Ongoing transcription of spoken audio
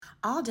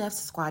All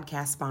Def's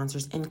Squadcast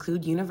sponsors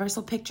include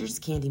Universal Pictures'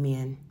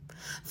 Candyman.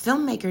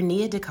 Filmmaker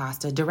Nia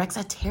DaCosta directs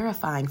a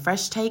terrifying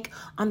fresh take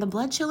on the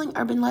blood-chilling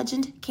urban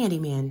legend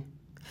Candyman.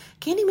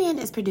 Candyman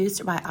is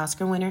produced by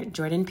Oscar winner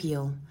Jordan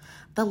Peele.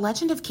 The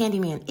legend of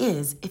Candyman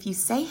is, if you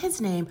say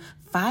his name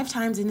 5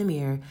 times in the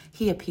mirror,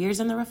 he appears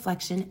in the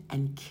reflection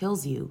and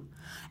kills you.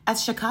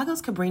 As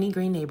Chicago's Cabrini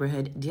Green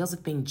neighborhood deals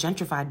with being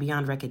gentrified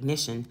beyond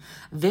recognition,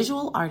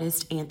 visual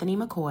artist Anthony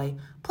McCoy,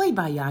 played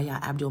by Yahya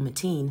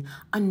Abdul-Mateen,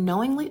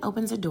 unknowingly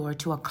opens a door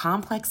to a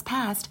complex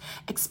past,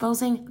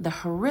 exposing the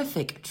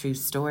horrific true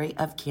story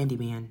of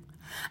Candyman.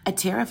 A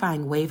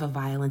terrifying wave of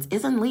violence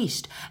is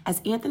unleashed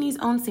as Anthony's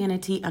own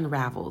sanity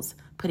unravels,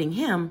 putting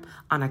him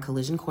on a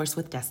collision course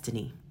with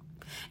destiny.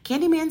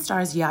 Candyman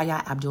stars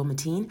Yahya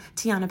Abdul-Mateen,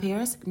 Tiana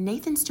Paris,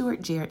 Nathan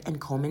Stewart Jarrett,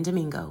 and Coleman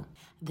Domingo.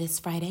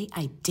 This Friday,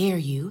 I dare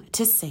you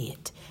to say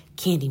it.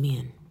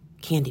 Candyman,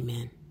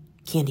 Candyman,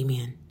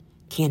 Candyman,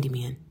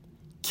 Candyman,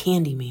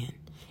 Candyman.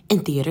 In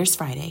theaters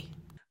Friday.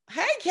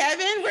 Hey,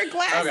 Kevin. We're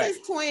Glasses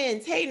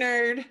twins. Hey,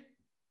 nerd.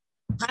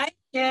 Hi,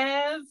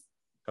 Kev.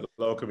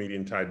 Hello,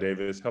 comedian Ty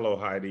Davis. Hello,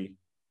 Heidi.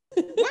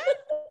 What?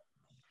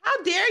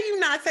 How dare you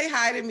not say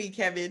hi to me,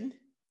 Kevin?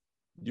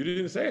 You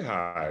didn't say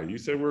hi. You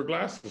said we're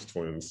Glasses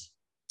twins.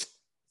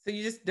 So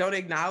you just don't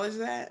acknowledge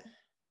that?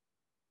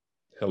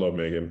 Hello,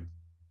 Megan.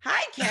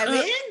 Hi,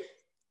 Kevin.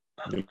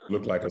 You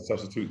look like a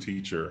substitute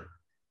teacher.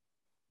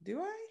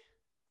 Do I?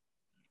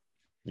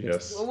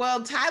 Yes.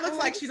 Well, Ty looks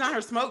like she's on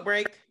her smoke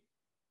break.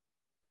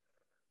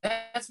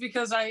 That's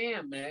because I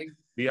am, Meg.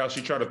 See how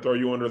she tried to throw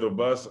you under the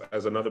bus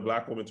as another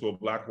black woman to a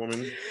black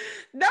woman?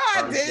 No,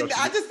 I didn't.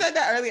 I just said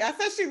that earlier. I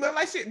said she looked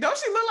like don't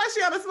she look like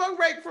she on a smoke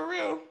break for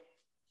real?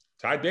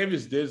 Ty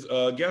Davis did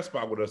a guest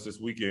spot with us this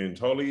weekend.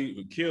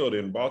 Totally killed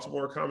in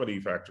Baltimore Comedy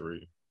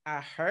Factory.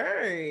 I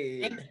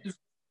heard. Thank you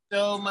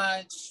so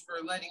much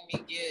for letting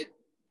me get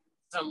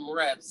some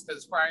reps,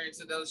 because prior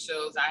to those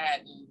shows, I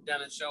hadn't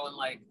done a show in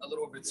like a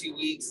little over 2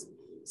 weeks.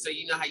 So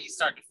you know how you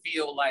start to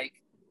feel like,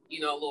 a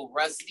little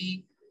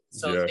rusty.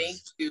 So Yes. Thank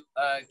you,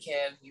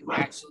 Kev. You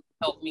actually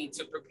helped me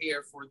to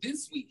prepare for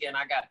this weekend.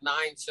 I got 9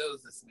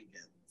 shows this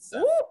weekend.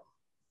 So,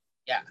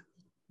 yeah.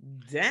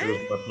 Dang.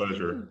 It was my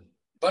pleasure.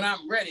 But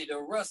I'm ready. The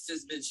rust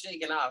has been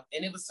shaken off.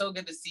 And it was so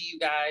good to see you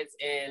guys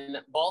in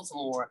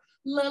Baltimore.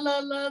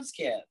 Loves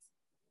Kev.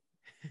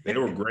 They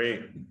were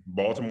great.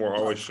 Baltimore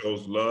always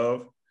shows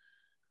love.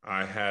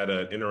 I had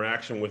an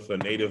interaction with a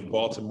native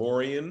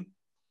Baltimorean.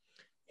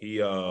 He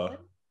hold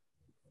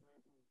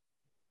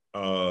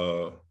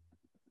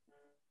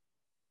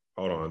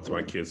on, it's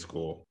my kid's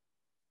school.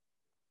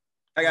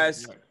 Hi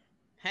guys.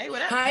 Hey,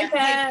 what up? Hi, Hey,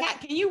 Pat.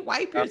 Pat, can you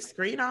wipe your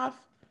screen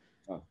off?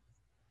 Oh.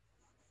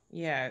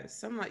 Yeah,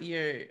 some of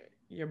your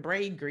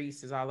braid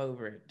grease is all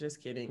over it.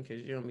 Just kidding,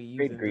 because you don't be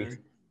using Braid grease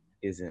none.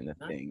 isn't a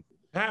thing.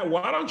 Pat,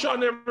 why don't y'all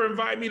never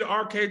invite me to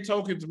Arcade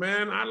Tokens,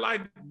 man? I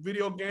like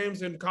video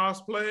games and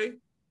cosplay.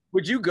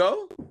 Would you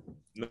go?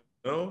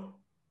 No?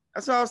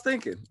 That's what I was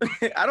thinking.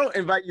 I don't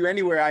invite you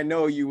anywhere I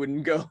know you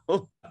wouldn't go.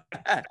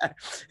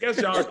 Guess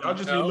y'all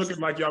just be looking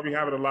like y'all be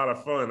having a lot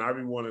of fun. I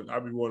be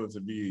wanting to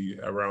be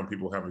around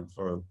people having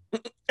fun.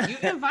 You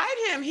invite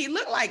him. He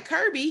looked like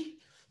Kirby,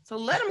 so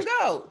let him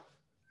go.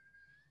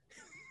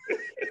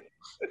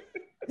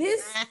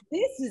 This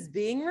is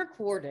being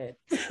recorded.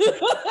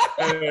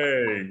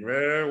 Hey,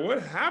 man,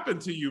 what happened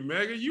to you,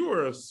 Megan? You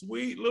were a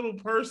sweet little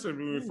person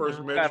when we first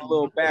met. Got a you.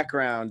 little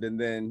background and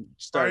then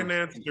started.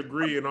 Finance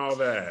degree and all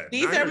that.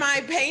 These Now are you're-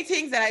 my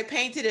paintings that I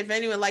painted. If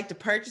anyone would like to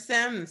purchase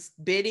them,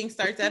 bidding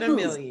starts at $1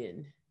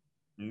 million.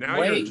 Now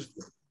you're Wait. just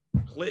a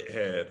clit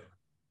head.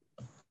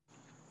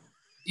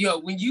 Yo,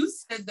 when you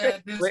said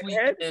that this Wait,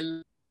 Ed?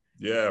 weekend,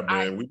 Yeah,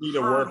 man. We need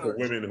to work with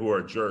women who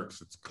are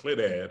jerks. It's clit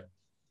head.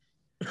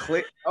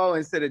 Click. Oh,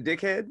 instead of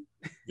dickhead?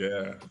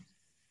 Yeah.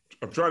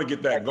 I'm trying to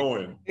get that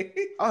going.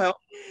 I'll help.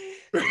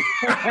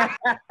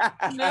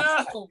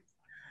 no.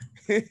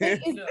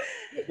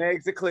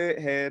 Meg's a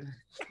clit head.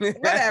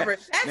 Whatever.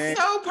 That's Man.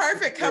 so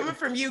perfect coming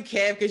from you,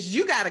 Kev, because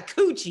you got a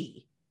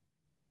coochie.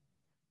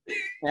 Is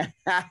this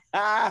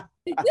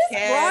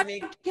Kevin.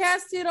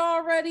 broadcasted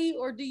already,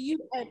 or do you?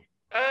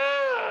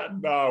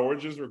 No, we're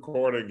just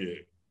recording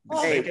it.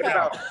 Oh, Hey, Take it what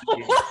out.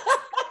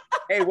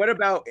 Hey, what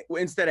about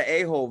instead of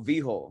a-hole,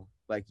 v-hole?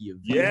 Like you.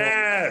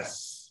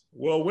 Yes.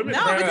 Well, women No,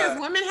 have- because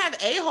women have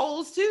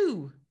a-holes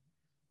too.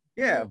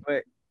 Yeah,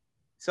 but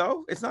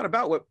so it's not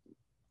about what.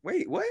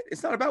 Wait, what?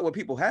 It's not about what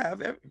people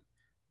have.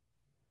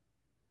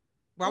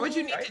 Why would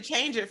you need to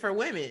change it for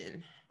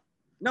women?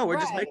 No, we're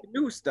just Right. making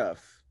new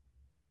stuff.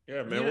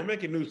 Yeah, man, we're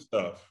making new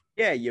stuff.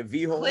 Yeah, your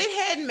v-hole. Clit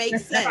head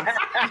makes sense.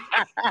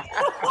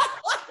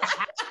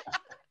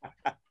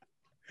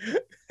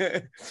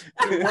 It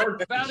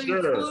worked About for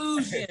sure.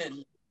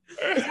 inclusion.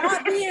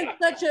 Stop being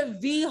such a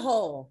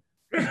v-hole.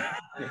 All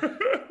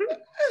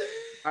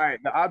right,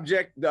 the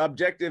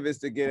objective is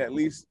to get at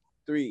least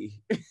three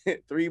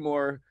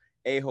more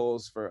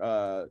a-holes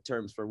for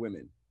terms for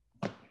women.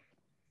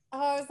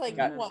 I was like,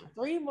 Got- you want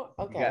 3 more?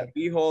 You Okay. got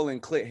v-hole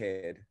and clit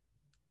head.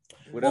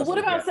 Well, else what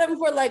we about got? something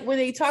for like when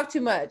they talk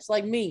too much,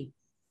 like me?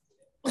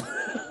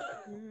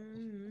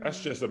 That's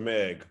just a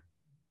Meg.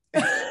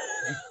 Shut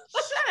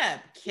up,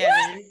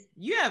 Kevin.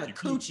 You have a You-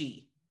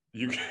 coochie.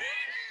 You.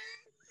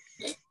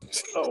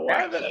 Oh,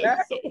 why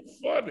that's so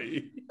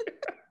funny?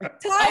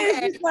 Ty is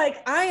Okay. just like,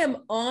 I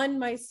am on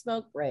my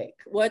smoke break.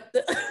 What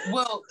the?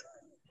 Well,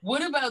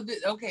 what about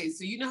this? Okay,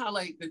 so you know how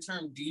like the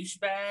term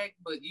douchebag,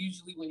 but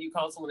usually when you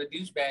call someone a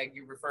douchebag,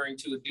 you're referring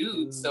to a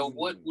dude. So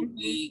what would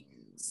we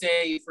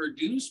say for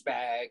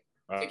douchebag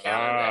to counter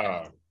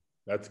that?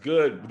 That's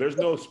good. There's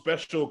no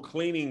special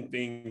cleaning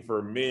thing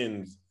for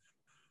men's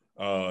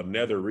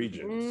nether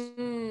regions.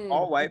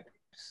 Ball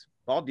wipes,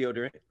 ball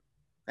deodorant.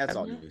 That's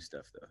all Mhm. new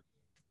stuff though.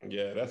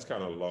 Yeah, that's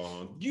kind of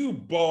long. You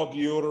ball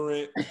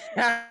deodorant.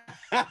 I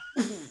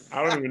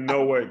don't even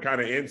know what kind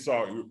of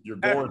insult you're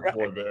going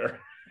for there.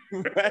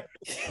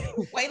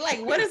 Wait, like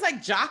what is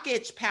like jock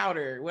itch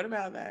powder? What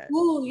about that?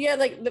 Ooh, yeah,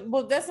 like,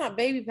 well, that's not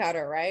baby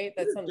powder, right?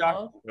 That's something Jock-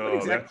 else. No,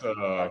 that's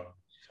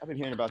I've been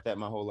hearing about that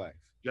my whole life.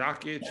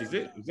 jock itch. Is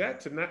that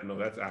tonight? No,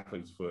 that's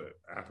athlete's foot.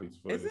 Athlete's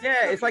foot. Is it?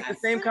 Yeah, it's like the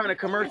same kind of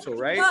commercial,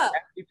 right? Yeah.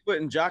 Athlete's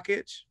foot and jock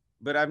itch.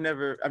 But I've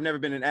never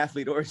been an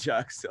athlete or a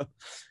jock, so.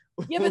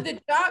 Yeah, but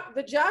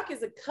the jock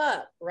is a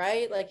cup,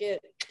 right? Like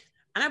it.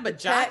 I know, but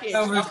jock itch,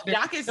 No.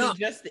 jock itch is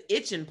just the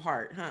itching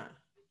part, huh?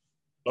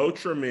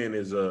 Lotramin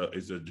is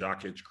a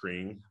jock itch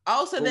cream.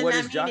 Oh, so Well, then what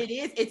that is jock-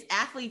 means it's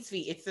athlete's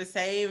feet. It's the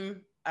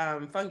same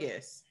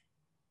fungus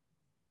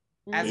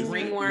as Is it?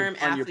 ringworm,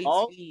 On your athlete's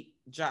balls? feet,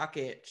 jock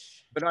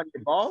itch. But on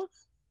your balls?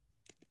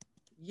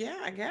 Yeah,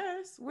 I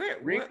guess. Where?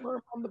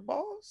 Ringworm on the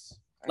balls?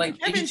 Like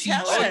Kevin, itchy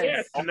tell Oh us.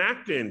 cheeks? yeah,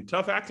 Tinactin,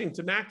 tough acting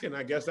Tinactin.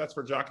 I guess that's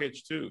for jock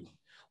itch too.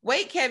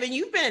 Wait, Kevin,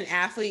 you've been an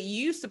athlete.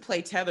 You used to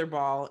play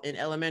tetherball in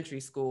elementary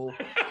school.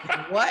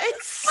 What?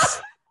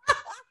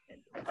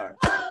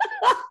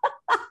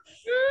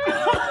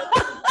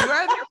 You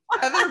are the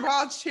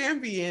tetherball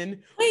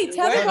champion. Wait,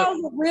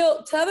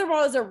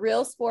 tetherball is a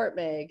real sport,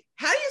 Meg.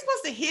 How are you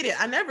supposed to hit it?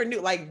 I never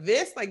knew. Like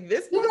this. You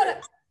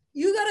gotta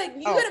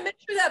make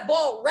sure that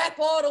ball wrap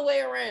all the way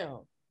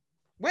around.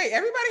 Wait,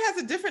 everybody has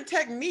a different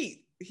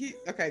technique.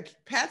 Okay,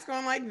 Pat's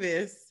going like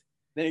this.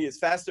 Then it gets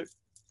faster.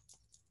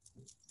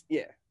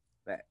 Yeah.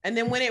 And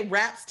then when it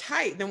wraps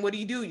tight, then what do?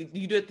 You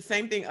do it the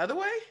same thing other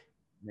way?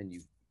 Then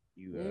you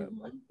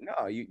Mhm.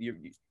 no, you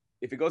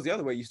if it goes the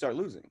other way, you start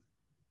losing.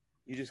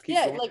 You just keep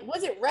Yeah, going. like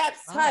once it wraps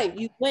Oh. tight,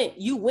 you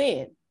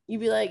win. You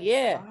be like,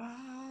 yeah.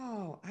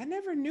 Oh, I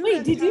never knew. Wait,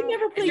 that's did you how-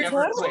 never I play never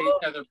tetherball? played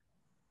tether.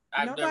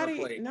 I've never Nobody,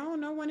 played.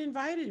 no one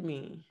invited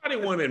me. I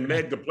didn't want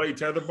Meg to play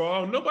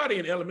tetherball. Nobody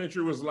in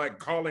elementary was like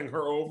calling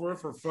her over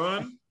for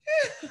fun.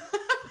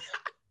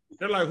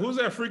 They're like, who's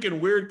that freaking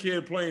weird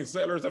kid playing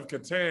Settlers of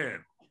Catan?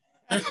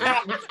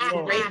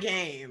 Great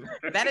game.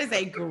 That is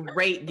a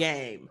great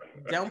game.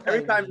 Don't play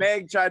Every time with me.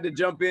 Meg tried to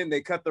jump in,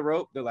 they cut the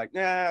rope. They're like,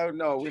 no,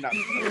 we're not.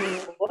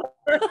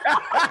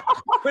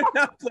 We're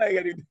not playing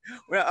anything.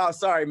 Oh,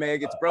 sorry,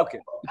 Meg, it's broken.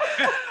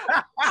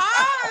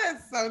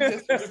 That's so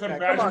Just disrespectful.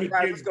 imagine on, the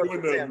guys, kids let's go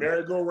doing to the Sam.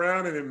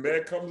 merry-go-round and then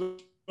Meg comes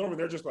over and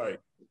they're just like,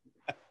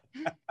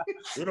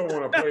 we don't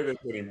want to play this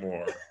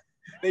anymore.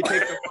 They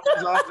take the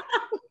balls off.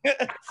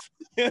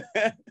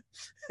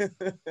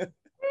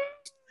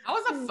 I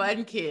was a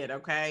fun kid,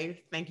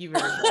 okay? Thank you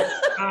very much.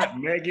 Not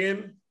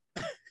Megan.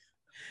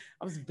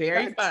 I was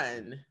very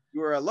fun.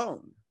 You were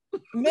alone.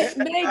 Meg,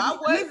 I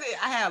wasn't.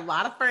 I had a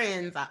lot of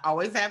friends. I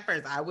always had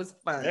friends. I was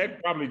fun. Meg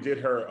probably did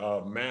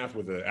her math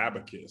with an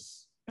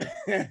abacus.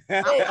 I'm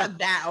not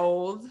that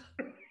old.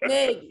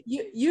 Meg,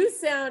 you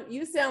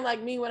sound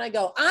like me when I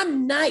go,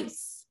 I'm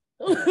nice.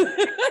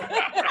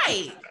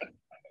 Right.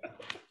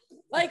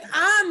 Like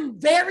I'm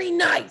very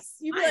nice.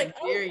 You be I'm like,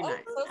 very oh, nice.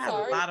 I'm so I have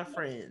sorry. a lot of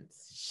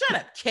friends. Shut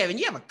up, Kevin.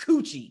 You have a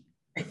coochie.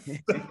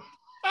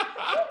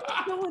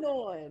 What's going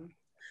on?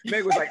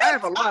 Meg was like, I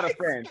have a lot of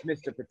friends.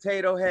 Mr.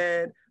 Potato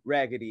Head,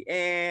 Raggedy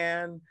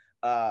Ann,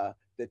 the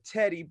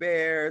teddy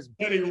bears.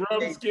 Teddy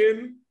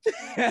Rumpskin.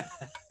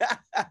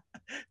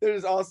 They're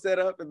just all set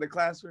up in the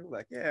classroom.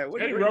 Like, yeah, what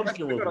Teddy what-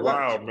 Rumpskin was go to lunch.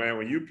 wild, man.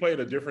 When you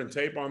played a different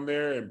tape on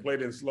there and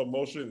played in slow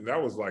motion,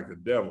 that was like the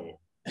devil.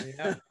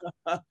 Yeah.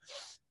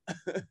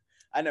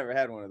 I never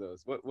had one of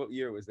those. What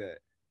year was that?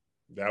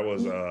 That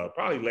was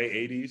probably late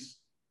 80s.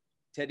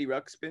 Teddy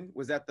Ruxpin?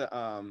 Was that the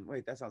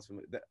wait, that sounds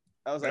familiar. That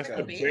was like That's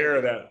a the bear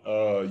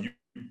that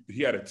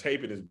he had a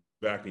tape in his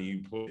back and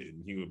you put it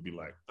and he would be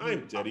like,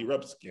 I'm Teddy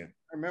Rumpskin.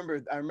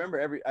 I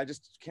remember I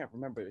just can't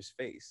remember his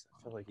face.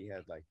 I felt like he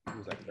had like he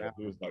was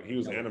like He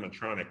was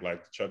animatronic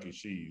like Chuck E.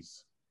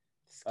 Cheese.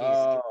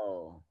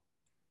 oh.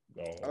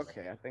 Oh.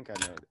 Okay, I think I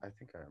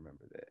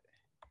remember that.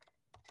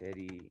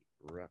 Teddy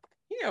Ruck.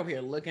 You over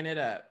here looking it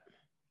up.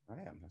 I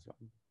am. That's what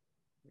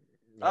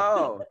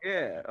Oh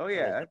yeah. Oh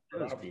yeah.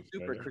 That was Obvious,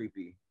 super man.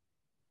 creepy.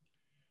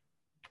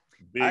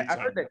 Big I time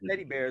heard that creepy.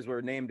 teddy bears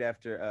were named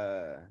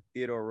after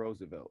Theodore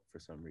Roosevelt for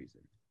some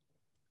reason.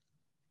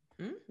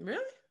 Really?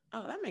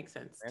 Oh, that makes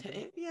sense.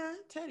 Anthony? Yeah,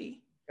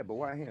 Teddy. Yeah, but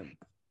why him?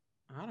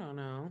 I don't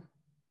know.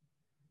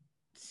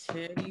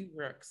 Teddy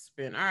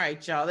Ruxpin. All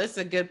right, y'all. This is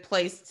a good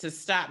place to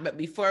stop. But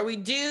before we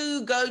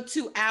do go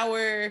to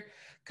our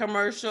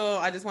commercial.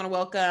 I just want to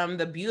welcome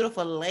the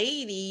beautiful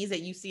ladies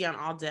that you see on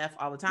All Def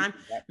all the time.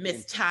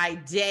 Miss Ty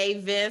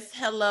Davis,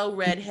 hello,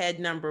 redhead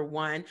number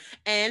one,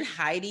 and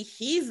Heidi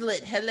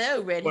Heaslett, hello, I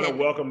want redhead. to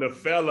welcome the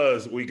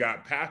fellas. We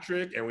got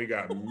Patrick and we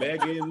got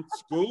Megan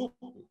Scoop.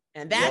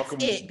 And that's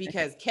Welcome, it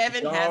because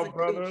Kevin y'all has a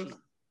brothers.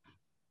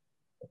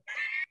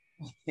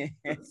 coochie.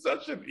 It's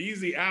such an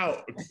easy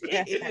out.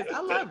 It is.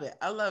 I love it.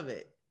 I love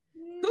it.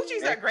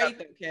 Coochies are great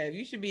though, Kev.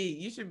 You should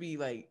be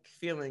like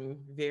feeling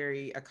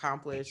very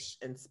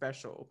accomplished and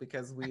special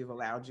because we've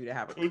allowed you to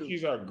have a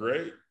Coochies are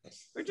great.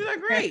 Coochies are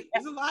great.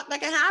 There's a lot that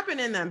can happen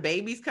in them.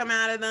 Babies come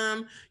out of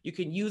them. You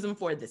can use them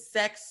for the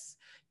sex.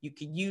 You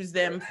can use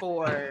them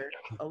for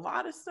a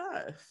lot of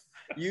stuff.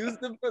 Use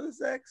them for the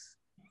sex?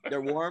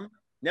 They're warm?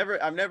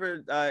 I've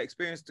never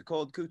experienced a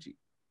cold coochie.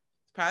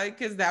 Probably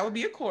because that would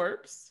be a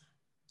corpse.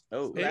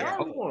 Oh, They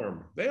are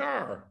warm. They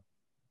are.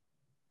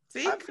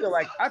 See, I feel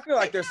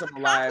like there's some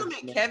alive.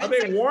 Kevin. Are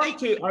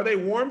they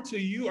warm to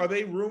you? Are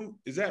they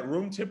is that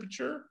room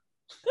temperature?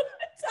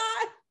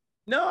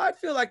 No, I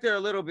feel like they're a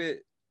little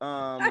bit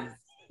I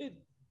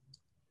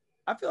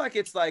feel like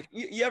it's like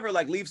you ever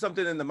like leave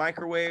something in the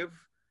microwave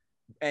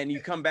and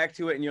you come back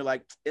to it and you're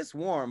like, it's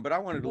warm, but I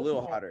want it a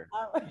little hotter.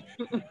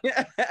 Wait,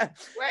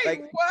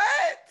 like,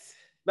 what?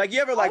 Like you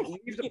ever like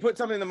put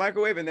something in the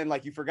microwave and then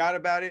like you forgot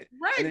about it?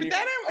 Right, but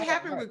that didn't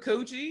happen right. with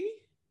coochie.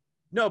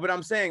 No, but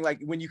I'm saying like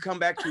when you come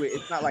back to it,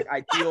 it's not like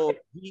ideal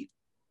heat,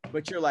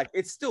 but you're like,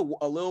 it's still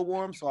a little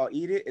warm, so I'll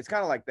eat it. It's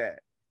kind of like that.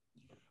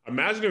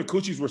 Imagine if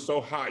coochies were so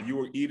hot, you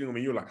were eating them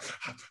and you're like,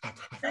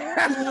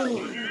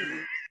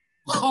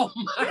 Oh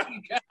my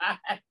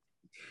God.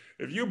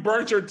 if you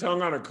burnt your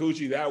tongue on a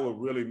coochie, that would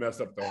really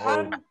mess up the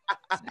whole.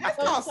 That's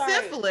called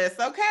syphilis,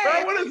 okay?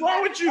 Bro, what is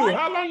wrong with you?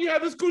 How long you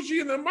had this coochie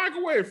in the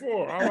microwave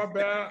for? Oh, my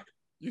bad.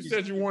 You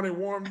said you wanted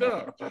warmed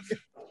up.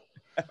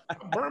 I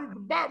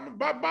burned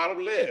my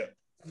bottom lip.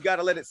 You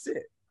gotta let it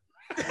sit.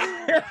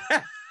 Oh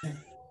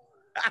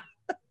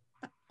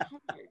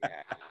my God.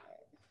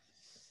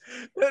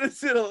 Let it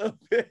sit a little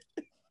bit.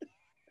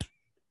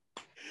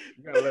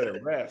 You gotta let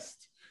it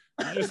rest.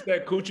 You just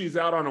set coochies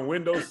out on a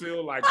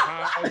windowsill like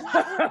pies.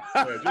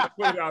 Yeah, just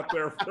put it out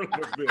there for a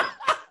little bit.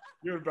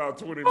 Give it about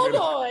 20 Hold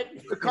minutes. on.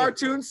 The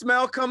cartoon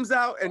smell comes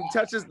out and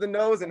touches the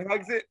nose and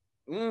hugs it.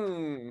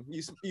 You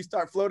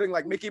start floating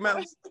like Mickey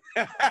Mouse.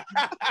 I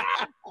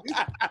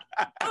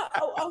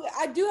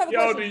do have a Yo,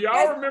 question. do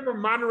y'all remember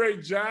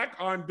Monterey Jack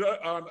on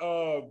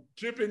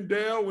Chip and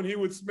Dale when he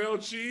would smell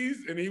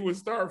cheese and he would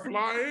start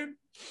flying?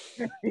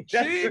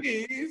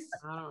 Cheese.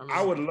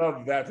 I would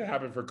love that to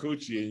happen for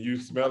Coochie and you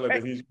smell it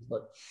and he's just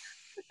like.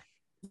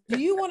 Do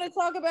you want to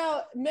talk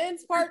about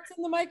men's parts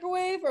in the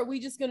microwave, or are we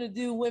just going to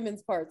do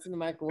women's parts in the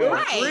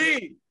microwave? Feel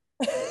free.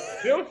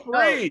 Feel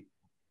free.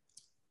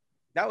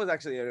 That was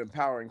actually an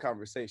empowering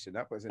conversation.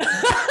 That wasn't.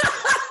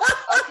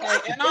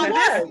 Okay, and on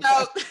that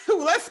note,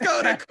 let's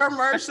go to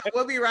commercial.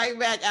 We'll be right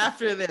back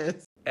after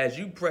this. As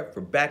you prep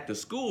for back to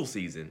school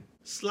season,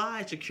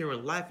 slide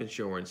securing life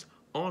insurance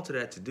onto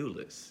that to-do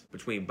list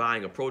between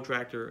buying a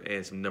protractor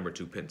and some number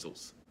 2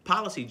 pencils.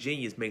 Policy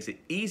Genius makes it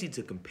easy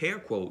to compare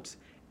quotes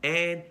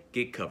and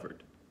get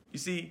covered. You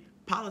see,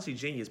 Policy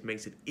Genius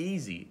makes it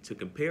easy to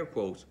compare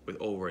quotes with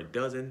over a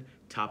dozen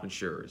top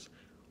insurers,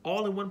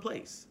 all in one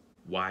place.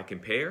 Why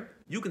compare?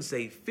 You can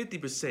save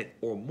 50%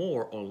 or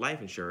more on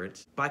life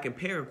insurance by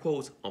comparing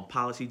quotes on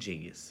Policy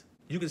Genius.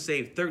 You can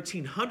save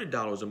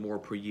 $1,300 or more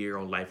per year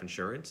on life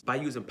insurance by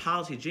using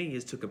Policy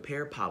Genius to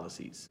compare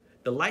policies.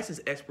 The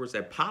licensed experts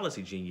at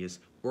Policy Genius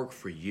work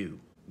for you,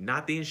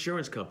 not the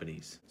insurance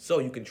companies, so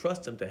you can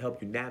trust them to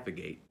help you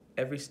navigate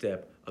every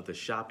step of the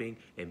shopping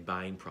and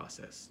buying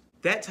process.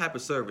 That type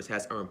of service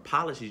has earned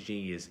Policy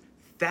Genius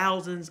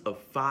thousands of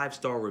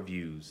 5-star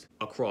reviews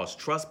across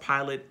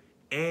Trustpilot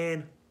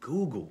and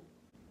Google,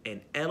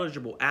 and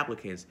eligible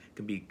applicants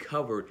can be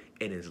covered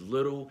in as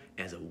little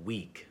as a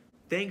week,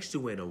 thanks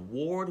to an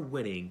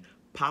award-winning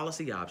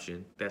policy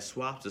option that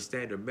swaps the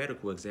standard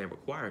medical exam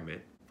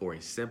requirement for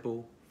a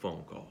simple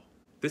phone call.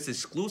 This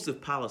exclusive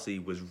policy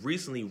was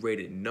recently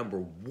rated number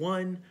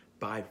 1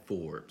 by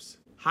Forbes,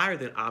 higher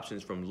than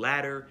options from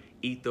Ladder,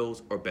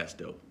 Ethos, or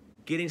Besto.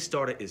 Getting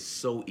started is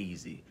so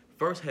easy.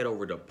 First, head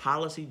over to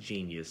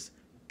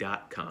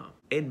policygenius.com.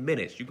 In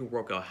minutes, you can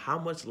work out how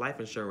much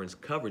life insurance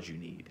coverage you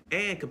need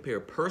and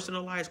compare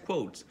personalized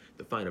quotes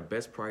to find the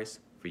best price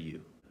for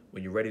you.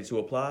 When you're ready to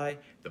apply,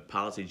 the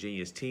Policy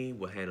Genius team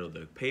will handle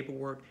the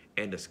paperwork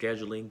and the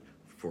scheduling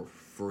for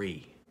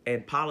free.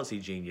 And Policy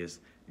Genius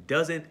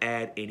doesn't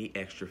add any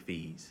extra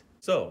fees.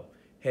 So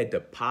head to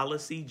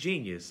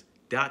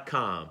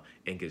policygenius.com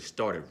and get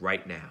started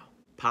right now.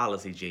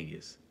 Policy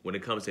Genius. When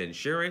it comes to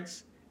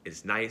insurance,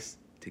 it's nice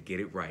to get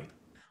it right.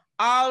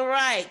 All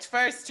right,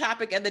 first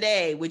topic of the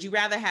day. Would you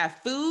rather have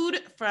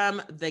food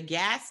from the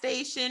gas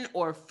station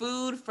or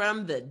food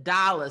from the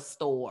dollar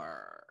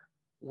store?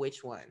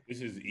 Which one?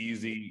 This is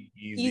easy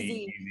to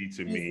Easy.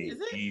 me.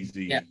 Is it?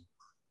 Easy. Yeah.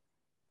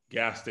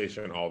 Gas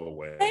station all the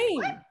way.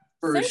 Same.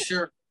 For Same.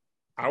 sure.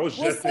 I was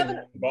Well, just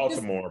in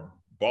Baltimore.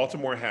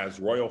 Baltimore has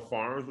Royal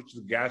Farms, which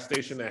is a gas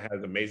station that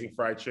has amazing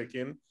fried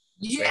chicken.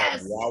 Yes. They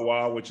have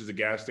Wawa, which is a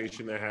gas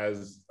station that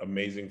has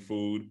amazing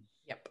food.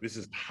 Yep. This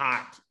is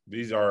hot.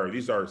 These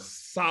are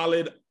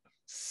solid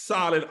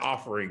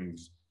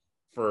offerings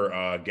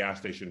for gas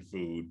station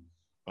food.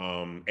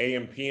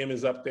 AM PM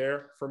is up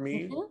there for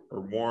me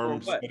for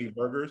warm, sweaty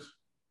burgers.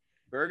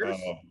 Burgers?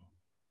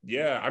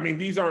 Yeah, I mean,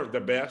 these aren't the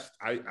best.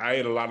 I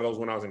ate a lot of those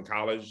when I was in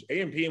college.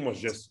 AM PM was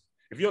just,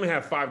 if you only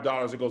have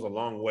 $5, it goes a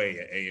long way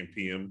at AM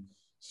PM.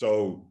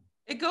 So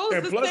it goes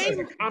the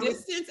same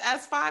distance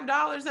as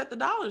 $5 at the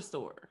dollar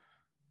store.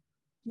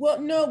 Well,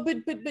 no,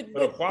 but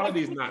the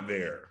quality is not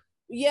there.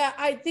 Yeah,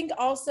 I think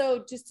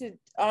also just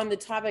on the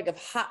topic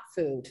of hot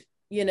food,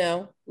 you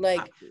know,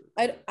 like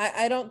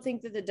I don't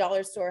think that the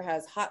dollar store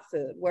has hot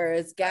food,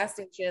 whereas gas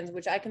stations,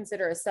 which I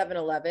consider a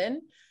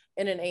 7-Eleven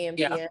and an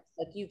AMPM,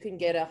 like you can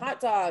get a hot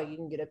dog, you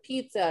can get a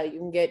pizza, you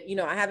can get, you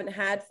know, I haven't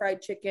had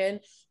fried chicken,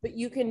 but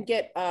you can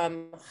get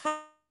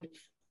hot,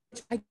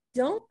 which I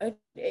don't,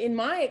 in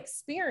my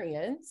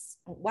experience,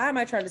 why am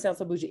I trying to sound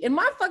so bougie? In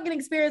my fucking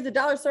experience, the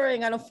dollar store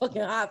ain't got no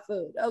fucking hot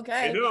food,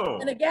 okay?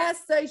 And a gas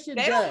station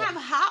they don't have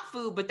hot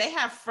food, but they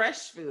have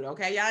fresh food,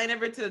 okay? Y'all ain't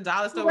never been to the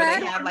dollar store where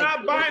they have I'm like...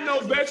 not buying no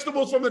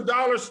vegetables from the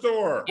dollar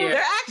store. Yeah.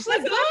 They're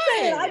actually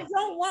good. I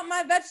don't want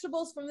my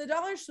vegetables from the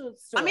dollar store.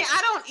 I mean,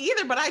 I don't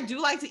either, but I do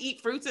like to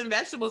eat fruits and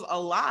vegetables a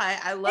lot.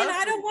 I love And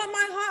I don't want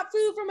my hot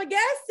food from a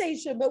gas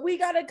station, but we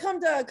got to come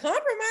to a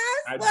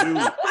compromise. I do.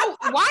 Why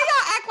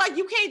y'all act like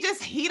you can't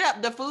just heat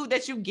up the food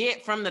that you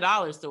get from the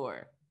dollar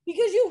store?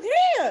 Because you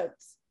can't.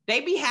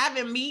 They be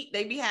having meat.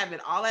 They be having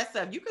all that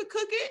stuff. You could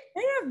cook it.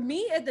 They have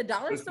meat at the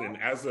dollar store.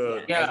 As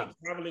a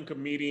traveling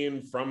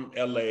comedian from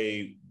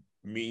LA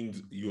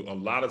means you a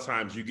lot of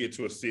times you get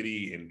to a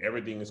city and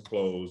everything is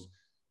closed.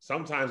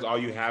 Sometimes all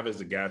you have is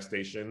a gas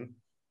station.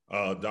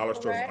 Dollar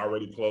store's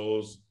already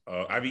closed.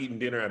 I've eaten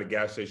dinner at a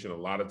gas station a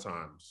lot of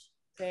times.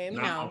 Same.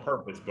 Not on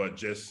purpose, but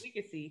just we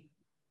can see.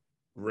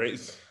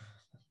 Race.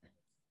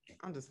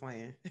 I'm just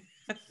playing.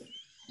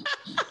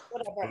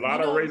 A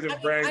lot of Raisin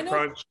Bran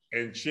Crunch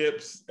and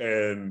chips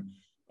and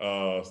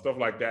stuff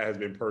like that has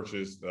been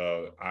purchased.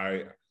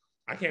 I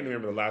can't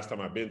remember the last time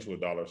I've been to a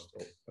dollar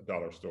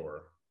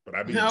store, but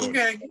I've been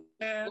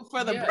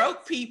for the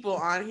broke people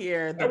on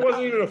here. That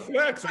wasn't even a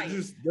flex.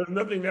 There's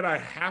nothing that I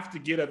have to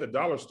get at the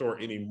dollar store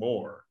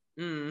anymore.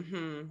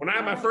 Mm-hmm. When I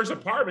had my first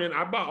apartment,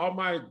 I bought all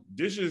my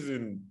dishes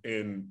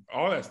and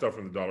all that stuff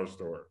from the dollar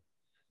store.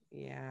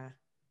 Yeah.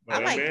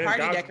 But I like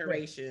party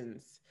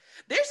decorations.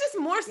 There's just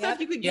more stuff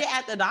you could get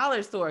at the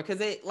dollar store because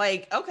it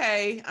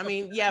I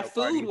mean,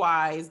 food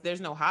wise,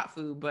 there's no hot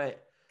food,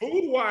 but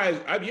food wise,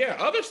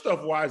 other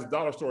stuff wise, the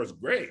dollar store is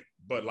great,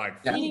 but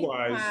like food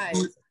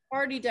wise,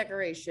 party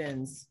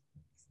decorations,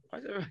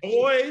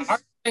 toys,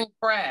 art and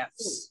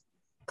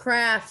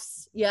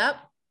crafts, yep,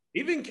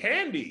 even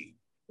candy.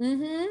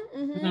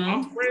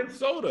 Off-brand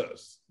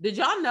sodas. Did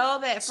y'all know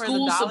that for the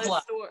dollar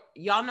store,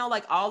 y'all know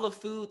like all the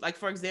food, like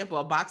for example,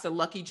 a box of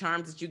Lucky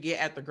Charms that you get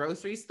at the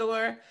grocery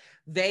store,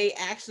 they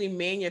actually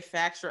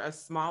manufacture a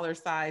smaller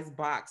size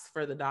box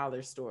for the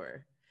dollar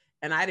store.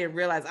 And I didn't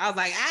realize, I was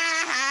like,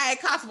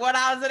 it costs $4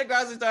 at the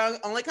grocery store,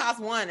 only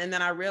costs $1. And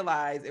then I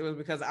realized it was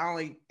because I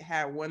only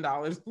had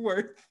 $1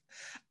 worth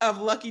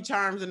of Lucky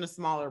Charms in a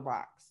smaller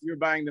box. You're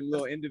buying them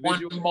little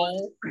individual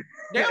bowl.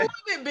 They're a little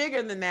bit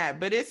bigger than that,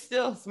 but it's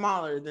still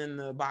smaller than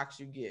the box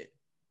you get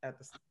at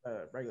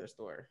the regular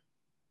store.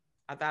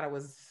 I thought it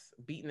was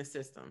beating the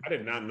system. I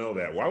did not know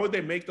that. Why would they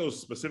make those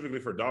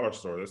specifically for dollar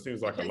store? That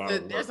seems like a lot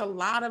of work. There's a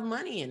lot of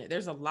money in it.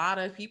 There's a lot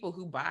of people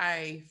who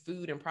buy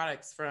food and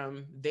products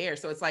from there.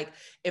 So it's like,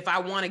 if I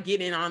want to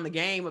get in on the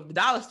game of the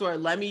dollar store, I'm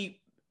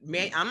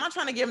not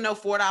trying to give no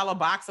 $4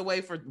 box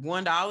away for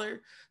 $1.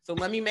 So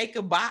let me make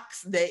a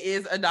box that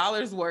is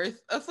 $1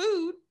 worth of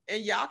food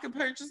and y'all can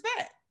purchase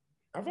that.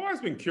 I've always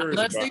been curious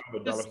about how the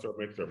dollar store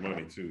makes their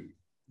money too.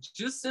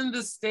 Just send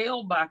the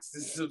stale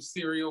boxes of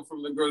cereal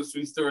from the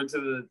grocery store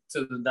to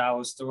the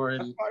dollar store, and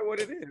that's probably what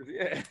it is.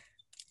 Yeah.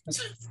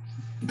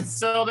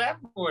 Sell that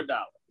for $1.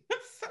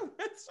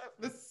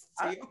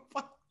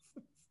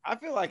 I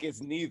feel like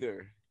it's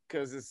neither,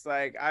 because it's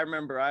like I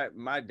remember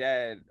my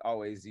dad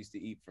always used to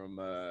eat from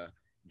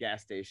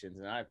gas stations,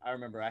 and I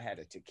remember I had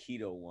a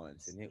taquito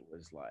once, and it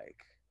was like,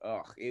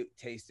 it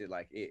tasted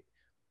like it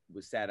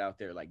was sat out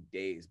there like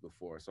days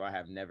before. So I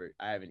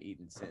haven't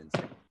eaten since.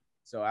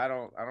 So I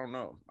don't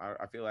know.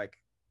 I feel like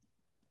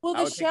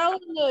the shell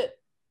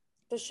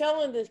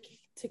and the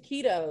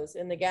taquitos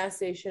in the gas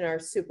station are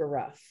super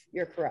rough.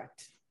 You're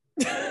correct.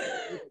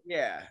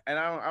 Yeah, and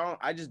I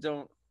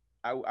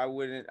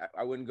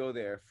wouldn't go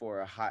there for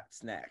a hot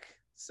snack.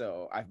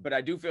 So but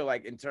I do feel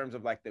like in terms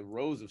of like the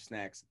rows of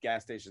snacks,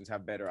 gas stations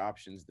have better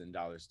options than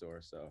dollar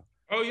store. So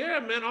yeah,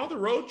 man, all the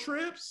road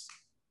trips,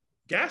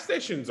 gas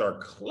stations are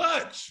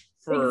clutch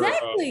for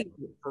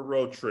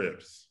road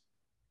trips.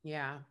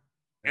 Yeah.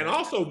 And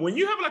also, when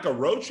you have like a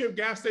road trip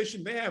gas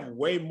station, they have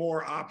way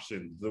more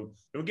options. The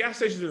gas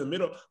stations in the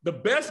middle, the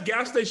best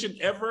gas station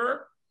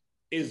ever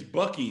is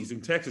Buc-ee's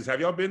in Texas. Have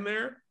y'all been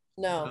there?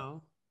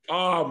 No.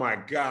 Oh my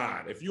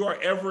God. If you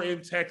are ever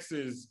in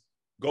Texas,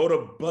 go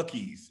to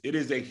Buc-ee's.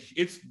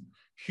 It's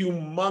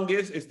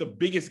humongous. It's the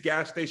biggest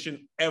gas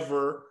station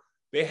ever.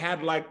 They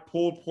had like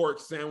pulled pork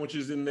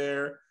sandwiches in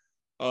there.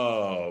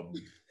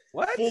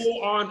 What?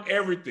 Full on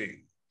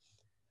everything.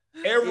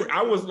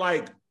 I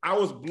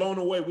was blown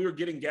away. We were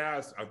getting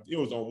gas. It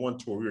was on one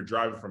tour. We were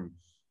driving from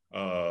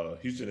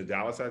Houston to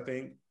Dallas, I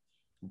think.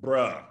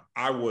 Bruh,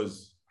 I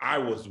was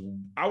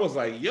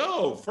like,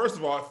 yo, first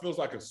of all, it feels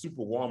like a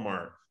super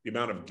Walmart, the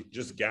amount of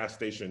just gas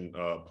station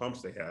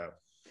pumps they have.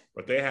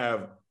 But they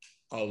have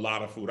a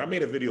lot of food. I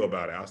made a video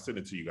about it. I'll send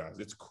it to you guys.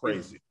 It's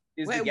crazy.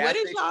 Wait, what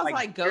is y'all's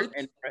like go?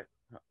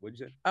 What'd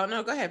you say? Oh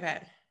no, go ahead,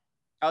 Pat.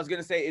 I was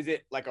gonna say, is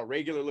it like a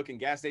regular looking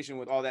gas station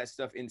with all that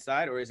stuff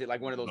inside, or is it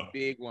like one of those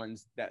big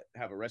ones that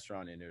have a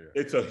restaurant in it?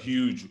 It's a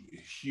huge.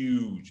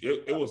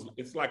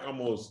 It's like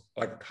almost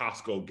like a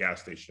Costco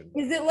gas station.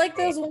 Is it like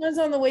those ones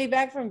on the way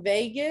back from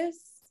Vegas?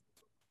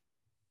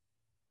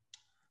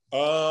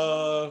 Like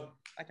a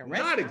restaurant?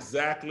 Not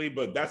exactly,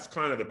 but that's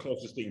kind of the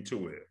closest thing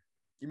to it.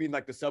 You mean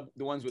like the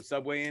ones with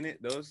Subway in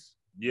it? Those?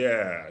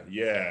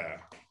 Yeah.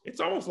 It's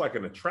almost like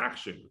an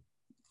attraction.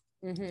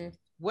 Mm-hmm.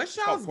 What's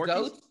y'all's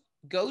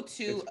go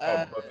to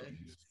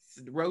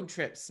road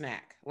trip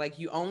snack? Like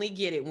you only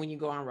get it when you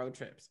go on road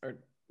trips, or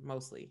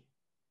mostly?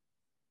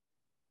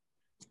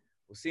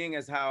 Well, seeing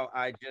as how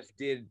I just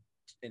did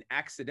an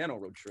accidental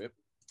road trip,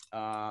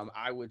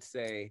 I would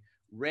say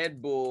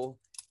Red Bull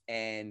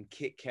and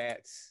Kit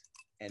Kats,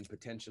 and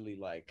potentially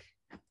like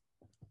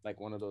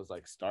one of those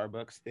like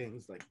Starbucks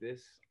things like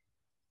this.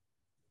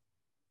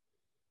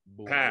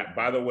 Pat,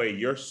 by the way,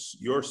 your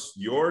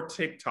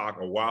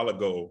TikTok a while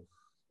ago,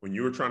 when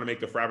you were trying to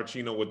make the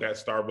Frappuccino with that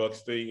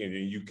Starbucks thing, and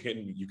then you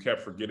kept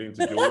forgetting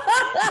to do it,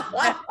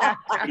 the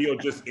video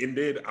just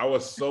ended. I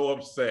was so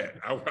upset.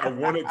 I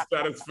wanted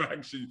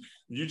satisfaction.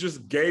 You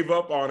just gave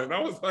up on it. I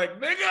was like,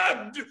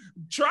 nigga,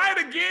 try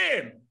it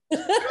again.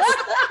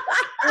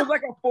 It was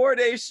like a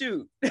 4-day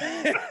shoot.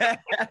 The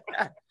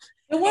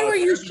one where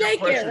you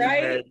shake it,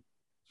 right? Man.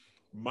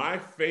 My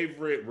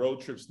favorite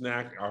road trip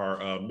snack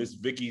are Miss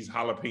Vicky's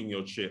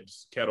jalapeno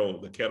chips,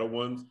 the kettle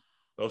ones.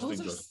 Those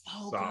things are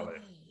so solid.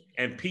 Good.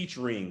 And peach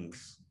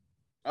rings.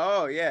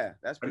 Oh yeah,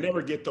 I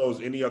never get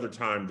those any other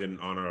time than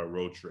on a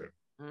road trip.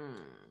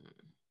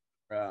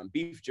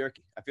 Beef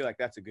jerky. I feel like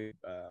that's a good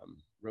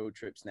road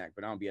trip snack,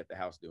 but I don't be at the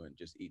house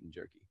just eating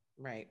jerky.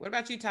 Right. What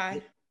about you,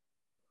 Ty?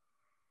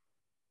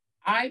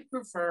 I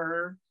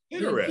prefer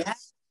the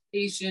gas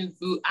station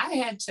food. I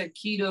had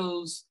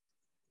taquitos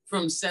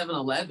from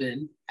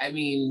 7-Eleven. I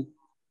mean,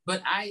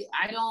 but I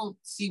don't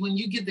see, when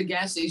you get the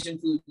gas station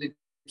food, the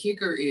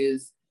kicker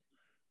is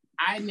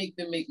I make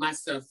them make my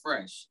stuff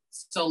fresh.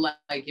 So like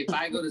if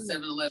I go to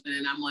 7-Eleven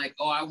and I'm like,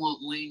 oh, I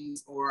want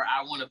wings or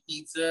I want a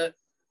pizza,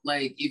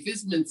 like if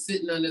it's been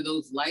sitting under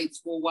those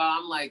lights for a while,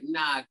 I'm like,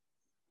 nah,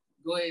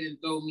 go ahead and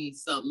throw me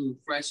something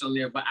fresh on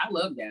there. But I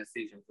love gas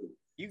station food,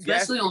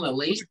 especially on the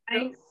late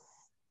night.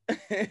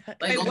 Like,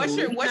 hey, what's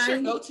your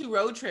go-to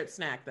road trip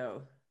snack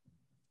though?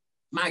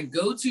 My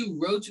go-to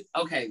road trip,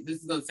 okay,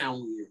 this is gonna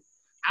sound weird.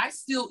 I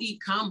still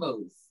eat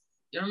combos.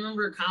 You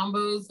remember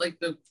combos? Like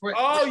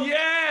oh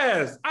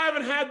yes, I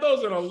haven't had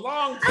those in a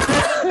long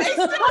time. They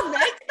still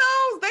make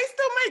those. They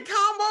still make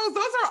combos.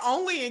 Those are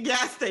only in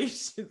gas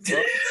stations.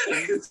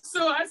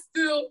 So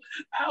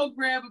I'll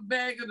grab a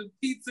bag of the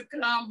pizza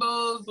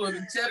combos or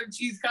the cheddar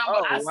cheese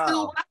combo.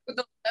 Still rock with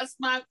those. That's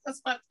my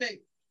thing.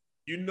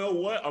 You know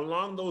what?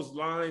 Along those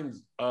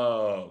lines,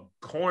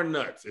 corn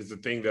nuts is the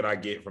thing that I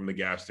get from the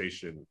gas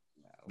station.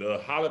 The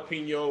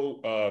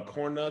jalapeno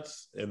corn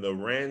nuts and the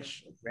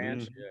ranch.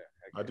 Yeah.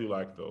 I do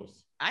like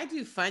those. I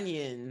do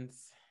Funyuns.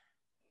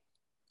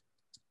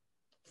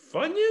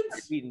 Funyuns?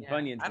 I've eaten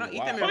Funyuns. I don't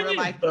eat them in real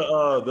life.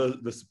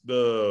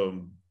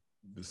 The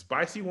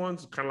spicy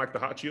ones, kind of like the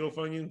hot Cheeto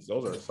Funyuns.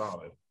 Those are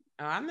solid.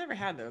 Oh, I've never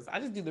had those.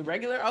 I just do the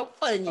regular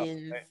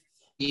Funyuns. Okay.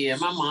 Yeah,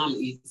 my mom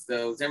eats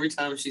those. Every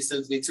time she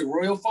sends me to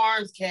Royal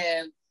Farms,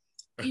 Kev,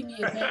 give me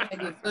a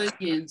bag of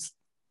Funyuns.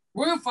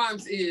 Royal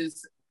Farms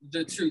is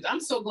the truth. I'm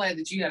so glad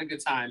that you had a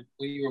good time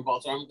when you were in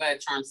Baltimore. I'm glad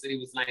Charm City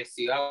was nice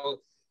to you.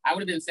 I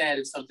would have been sad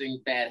if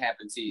something bad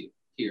happened to you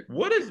here.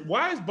 Why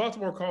is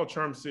Baltimore called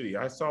Charm City?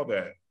 I saw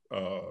that.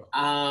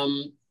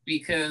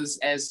 Because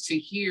as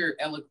Tahir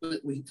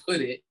eloquently put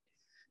it,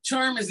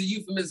 charm is a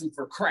euphemism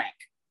for crack.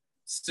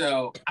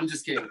 So I'm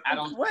just kidding. I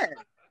don't know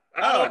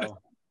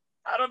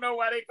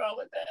why they call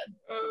it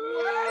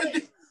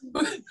that.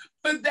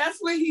 But that's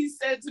what he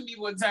said to me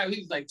one time. He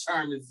was like,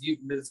 charm is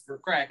euphemism for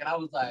crack. And I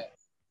was like,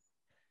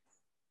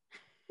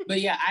 but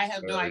yeah, I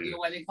have no idea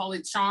why they call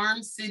it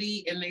Charm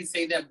City. And they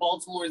say that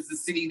Baltimore is the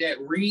city that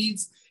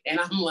reads. And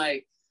I'm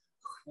like,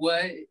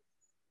 what?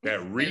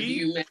 That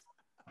reads?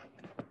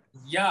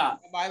 Yeah.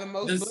 By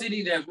the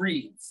city that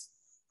reads.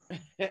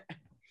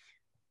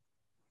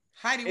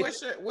 Heidi,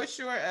 what's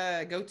your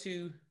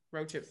go-to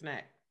road trip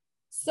snack?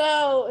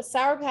 So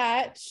Sour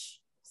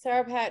Patch,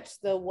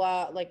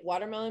 the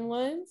watermelon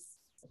ones.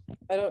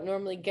 I don't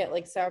normally get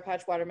like Sour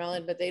Patch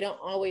watermelon, but they don't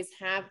always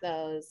have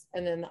those.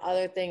 And then the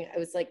other thing, I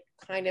was like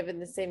kind of in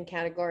the same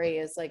category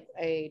as like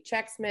a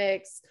Chex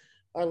Mix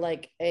or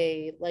like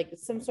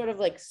some sort of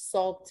like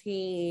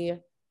salty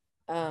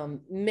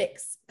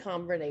mix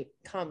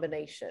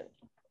combination.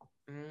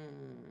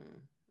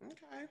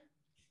 Okay.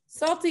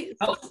 Salty,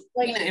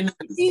 like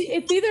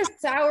it's either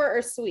sour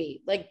or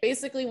sweet. Like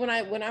basically when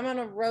I'm on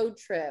a road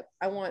trip,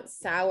 I want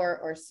sour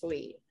or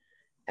sweet.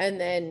 And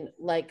then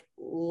like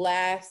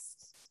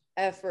last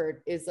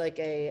effort is like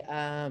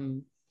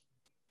an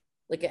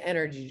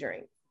energy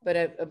drink. But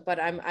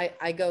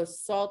I go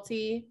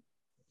salty,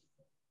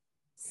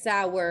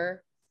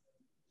 sour.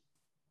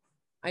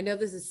 I know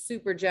this is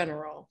super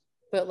general,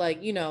 but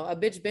like, you know, a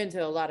bitch been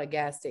to a lot of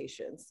gas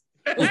stations.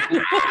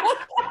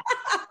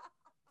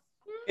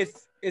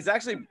 It's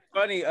actually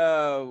funny.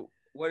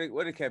 What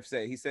did Kev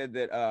say? He said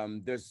that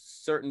there's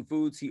certain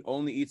foods he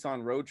only eats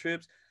on road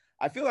trips.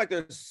 I feel like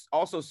there's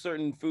also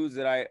certain foods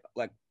that I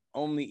like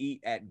only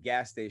eat at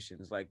gas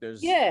stations. Like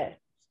there's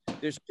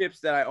chips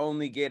that I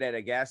only get at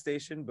a gas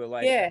station, but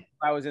like if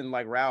I was in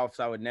like Ralph's,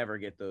 I would never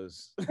get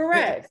those.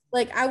 Correct.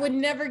 Like I would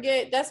never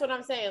get. That's what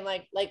I'm saying.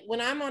 Like when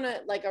I'm on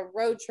a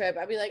road trip,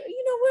 I'd be like,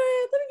 you know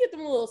what? Let me get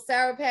them little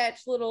Sour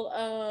Patch, little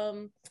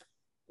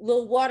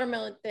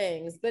watermelon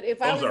things. But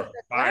if I was in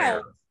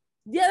Ralph's,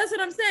 yeah, that's what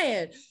I'm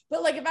saying.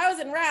 But like if I was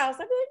in Ralph's,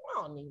 I'd be like,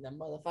 I don't need them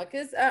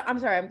motherfuckers. I'm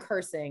sorry, I'm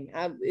cursing.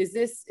 Is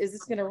this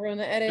gonna ruin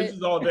the edit? This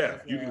is all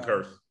deaf. You can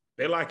curse.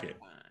 They like it.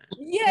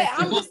 Yeah,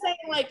 I'm just saying,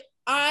 like,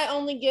 I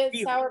only get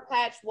Sour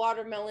Patch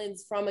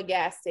watermelons from a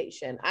gas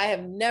station. I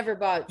have never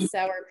bought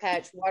Sour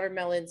Patch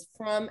watermelons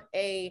from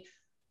a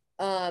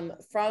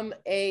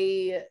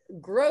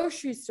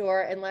grocery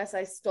store unless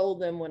I stole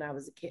them when I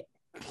was a kid.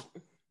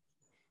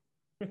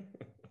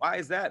 Why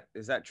is that?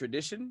 Is that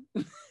tradition?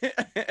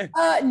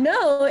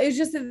 No, it's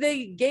just that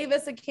they gave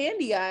us a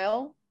candy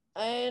aisle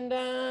and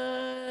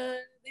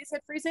they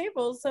said free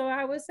samples, so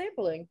I was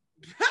sampling.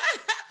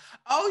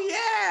 Oh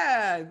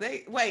yeah,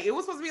 it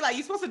was supposed to be like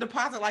you're supposed to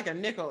deposit like a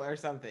nickel or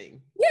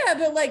something. Yeah,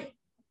 but like,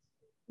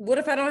 what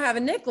if I don't have a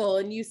nickel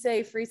and you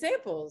say free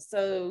samples?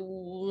 So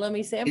let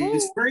me sample.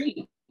 It's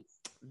free.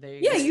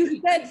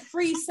 You said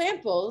free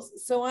samples,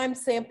 so I'm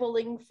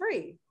sampling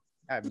free.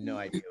 I have no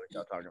idea what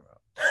y'all talking about.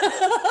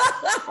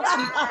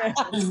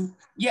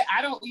 Yeah,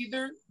 I don't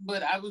either,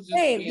 but I was just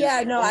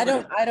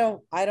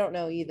I don't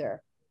know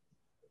either.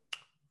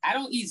 I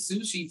don't eat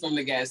sushi from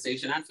the gas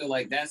station. I feel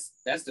like that's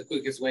the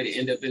quickest way to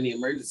end up in the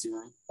emergency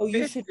room. Oh,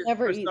 you should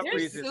never eat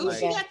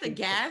sushi at the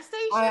gas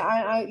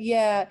station.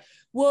 Yeah.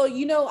 Well,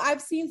 you know,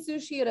 I've seen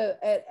sushi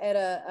at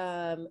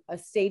a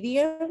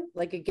stadium,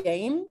 like a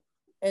game,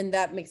 and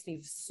that makes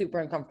me super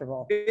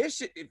uncomfortable.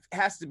 It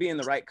has to be in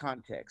the right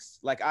context.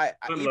 Like I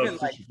even love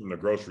sushi from the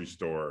grocery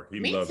store.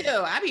 Me too.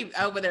 I be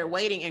over there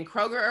waiting in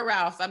Kroger or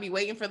Ralph's. I be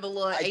waiting for the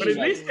little. But at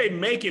least they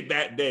make it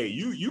that day.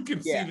 You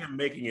can see them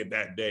making it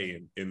that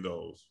day in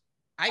those.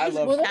 I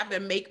usually have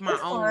them make my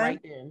own right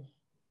then.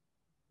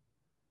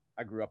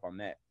 I grew up on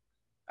that.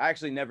 I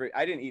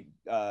didn't eat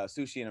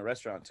sushi in a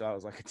restaurant until I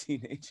was like a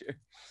teenager.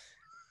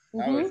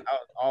 Mm-hmm. I was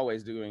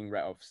always doing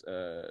Ralph's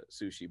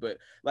sushi, but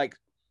like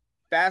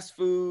fast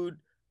food,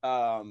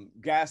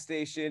 gas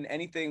station,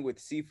 anything with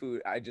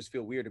seafood, I just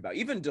feel weird about.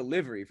 Even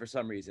delivery for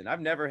some reason.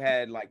 I've never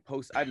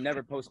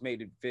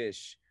Postmated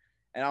fish,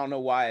 and I don't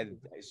know why.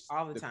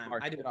 All the time.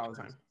 I do it all the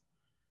time.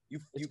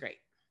 It's great.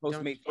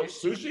 Postmate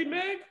fish. Sushi,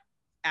 Meg?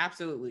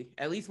 Absolutely.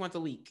 At least once a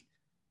week.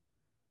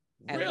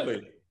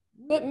 Really?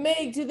 But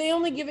Meg, do they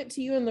only give it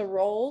to you in the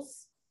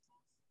rolls?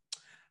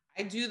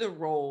 I do the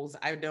rolls.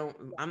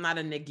 I'm not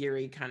a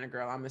nigiri kind of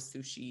girl. I'm a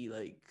sushi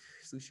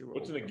roll.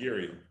 What's a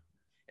nigiri?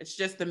 It's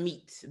just the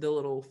meat, the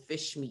little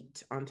fish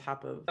meat on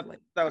top of like.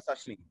 That was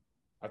sashimi.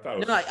 I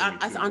thought it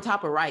was on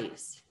top of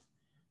rice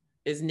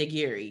is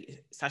nigiri.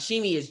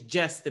 Sashimi is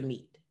just the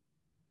meat.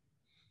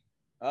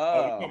 Oh,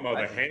 you talking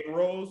about the hand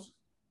rolls?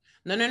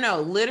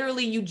 No.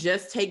 Literally, you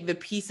just take the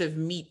piece of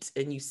meat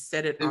and you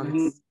set it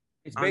on.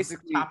 It's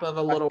basically top of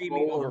a little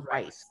roll of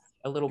rice.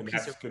 A little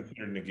piece of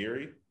considered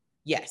nigiri.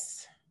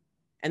 Yes,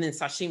 and then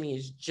sashimi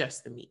is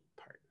just the meat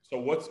part. So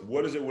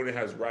what is it when it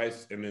has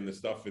rice and then the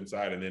stuff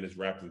inside and then it's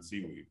wrapped in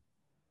seaweed?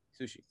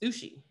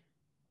 Sushi.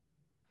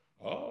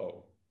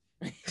 Oh.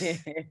 I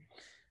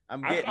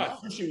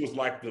thought sushi was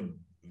like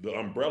the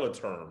umbrella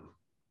term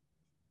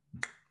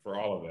for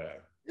all of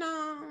that.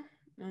 No.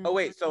 Oh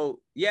wait, so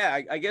yeah,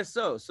 I guess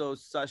so. So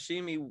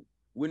sashimi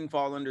wouldn't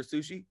fall under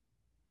sushi?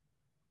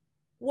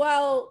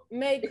 Well,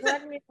 Meg,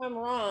 correct me if I'm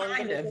wrong.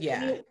 Kind of,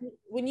 yeah.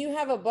 When you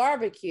have a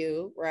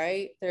barbecue,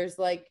 right? There's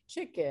like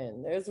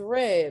chicken, there's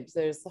ribs,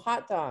 there's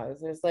hot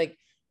dogs,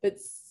 but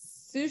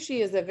sushi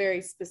is a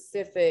very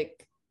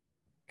specific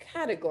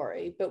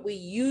category, but we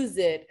use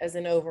it as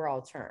an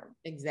overall term.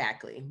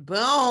 Exactly.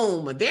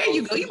 Boom. There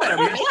you go. You better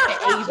make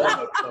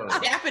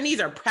it. Japanese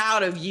are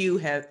proud of you,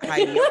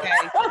 Heidi. Okay.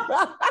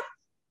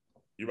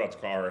 You're about to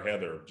call her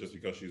Heather just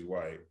because she's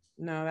white.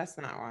 No, that's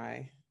not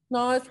why.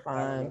 No, it's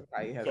fine.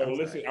 So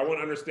listen, I want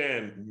to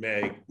understand,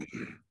 Meg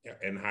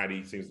and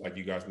Heidi, seems like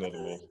you guys know the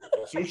rules.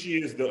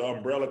 Sushi is the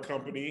umbrella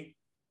company.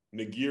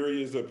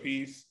 Nigiri is a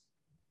piece.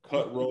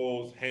 Cut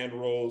rolls, hand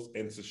rolls,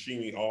 and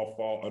sashimi all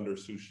fall under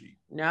sushi.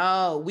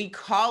 No, we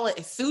call it,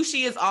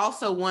 sushi is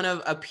also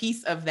a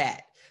piece of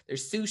that.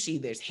 There's sushi,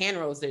 there's hand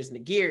rolls, there's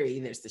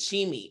nigiri, there's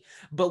sashimi,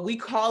 but we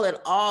call it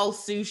all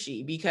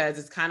sushi because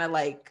it's kind of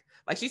like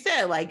she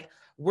said, like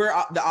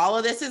all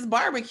of this is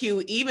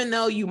barbecue, even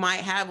though you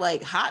might have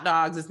like hot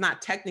dogs, it's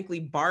not technically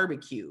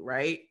barbecue,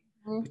 right?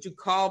 Mm-hmm. But you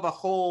call the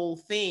whole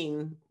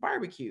thing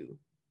barbecue.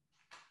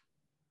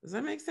 Does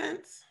that make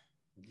sense?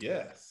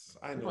 Yes,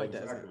 I know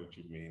exactly what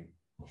you mean.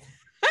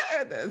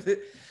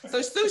 So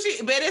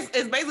sushi, but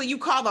it's basically you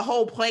call the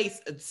whole place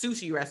a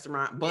sushi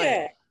restaurant,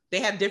 but they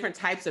have different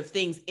types of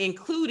things,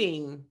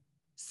 including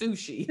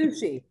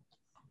sushi.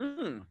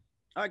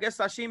 I guess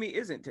sashimi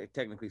isn't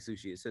technically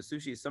sushi. It says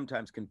sushi is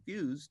sometimes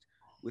confused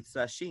with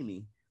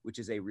sashimi, which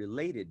is a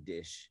related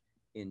dish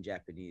in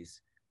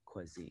Japanese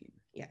cuisine.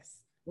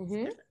 Yes.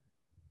 Mm-hmm.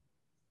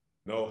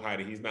 No,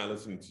 Heidi, he's not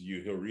listening to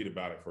you. He'll read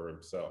about it for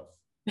himself.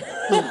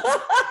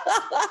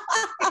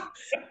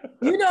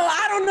 You know,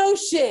 I don't know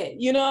shit,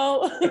 you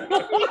know. You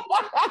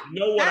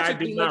know what I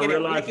did not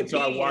realize until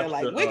I watched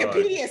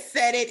Wikipedia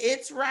said it,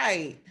 it's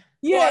right.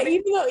 Yeah,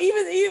 well,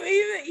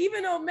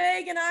 even though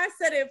Meg and I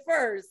said it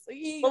first.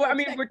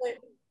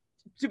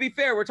 To be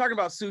fair, we're talking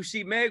about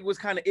sushi. Meg was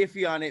kind of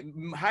iffy on it.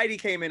 Heidi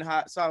came in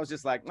hot, so I was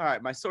just like, all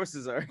right, my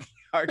sources are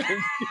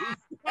confused.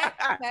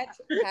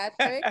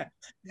 Patrick,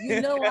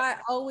 you know I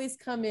always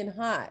come in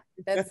hot.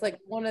 That's like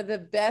one of the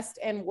best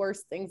and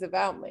worst things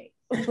about me.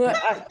 I'd be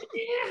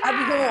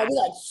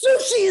like,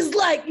 sushi is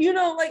like, you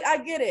know, like I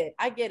get it.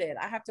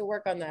 I have to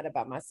work on that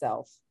about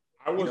myself.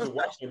 I was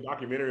watching a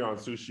documentary on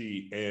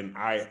sushi, and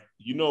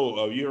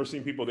you ever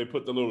seen people, they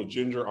put the little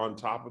ginger on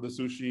top of the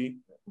sushi?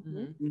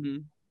 Mm-hmm. Mm-hmm.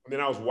 And then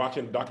I was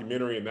watching a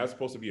documentary, and that's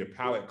supposed to be a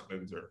palate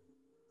cleanser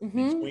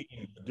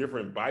between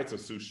different bites of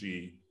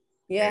sushi.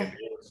 Yeah. And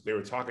they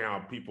were talking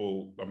how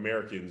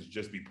Americans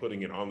just be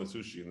putting it on the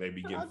sushi, and they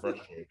be getting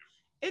frustrated.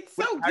 It's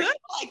so good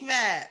like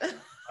that.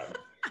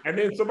 And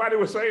then somebody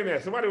was saying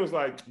that. Somebody was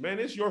like, man,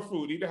 it's your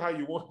food. Eat it how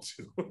you want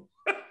to.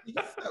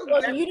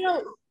 Well, you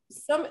know,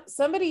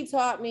 somebody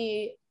taught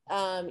me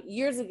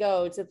years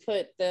ago to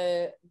put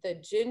the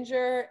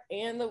ginger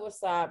and the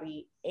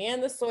wasabi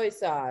and the soy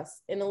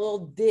sauce in a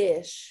little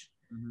dish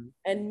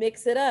and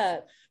mix it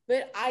up.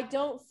 But I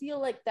don't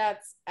feel like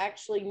that's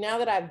actually, now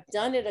that I've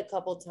done it a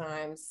couple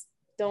times,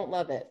 don't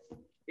love it.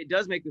 It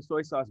does make the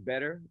soy sauce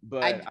better,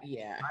 but I'm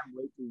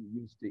way too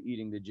used to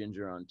eating the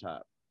ginger on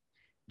top.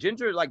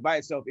 Ginger, like by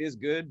itself, is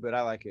good, but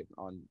I like it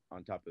on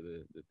top of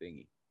the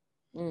thingy.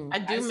 I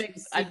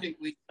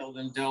specifically tell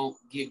them, don't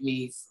give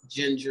me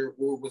ginger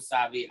or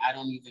wasabi. I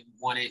don't even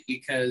want it,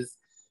 because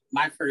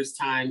my first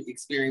time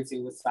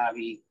experiencing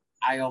wasabi,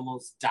 I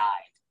almost died.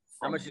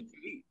 How much did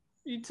you eat?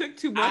 You took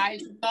too much. I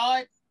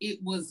thought it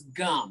was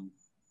gum.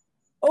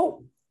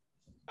 Oh.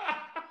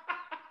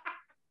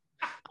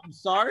 I'm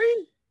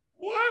sorry?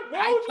 What?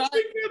 Why would you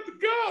think that's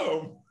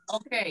gum?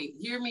 Okay,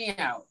 hear me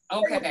out.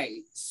 Okay,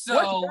 so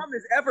what gum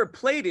is ever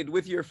plated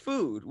with your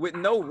food with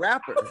no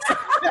wrapper?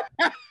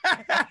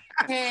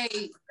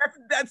 Hey,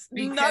 that's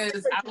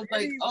because I was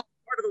like, oh,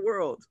 part of the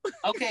world.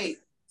 Okay,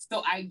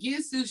 so I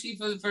get sushi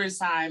for the first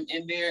time,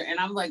 and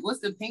I'm like, what's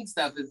the pink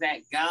stuff? Is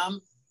that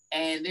gum?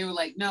 And they were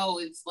like, no,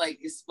 it's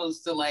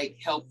supposed to like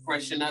help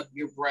freshen up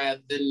your breath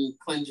and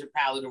cleanse your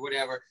palate or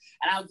whatever.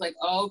 And I was like,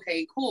 oh,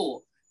 okay,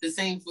 cool. The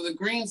same for the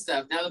green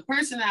stuff. Now the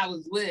person I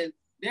was with,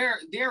 they're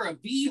a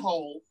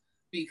b-hole,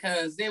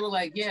 because they were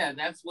like, yeah,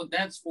 that's what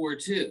that's for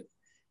too.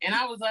 And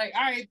I was like,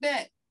 all right,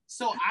 bet.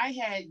 So I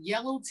had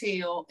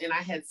yellowtail and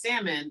I had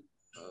salmon,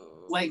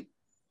 like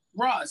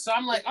raw. So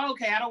I'm like, oh,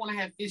 okay, I don't want to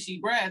have fishy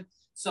breath.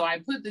 So I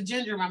put the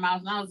ginger in my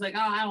mouth, and I was like, oh,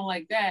 I don't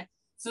like that.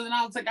 So then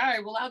I was like, all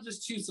right, well, I'll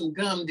just chew some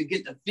gum to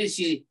get the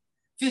fishy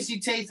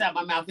taste out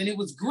my mouth. And it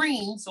was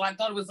green, so I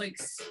thought it was like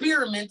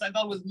spearmint. I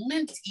thought it was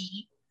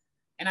minty.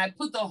 And I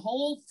put the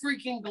whole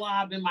freaking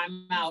glob in my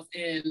mouth,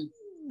 and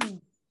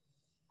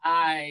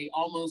I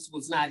almost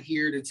was not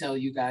here to tell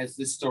you guys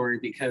this story,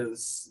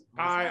 because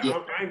I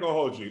ain't gonna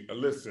hold you.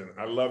 Listen,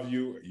 I love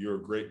you. You're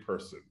a great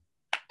person.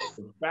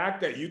 The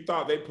fact that you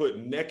thought they put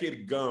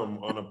naked gum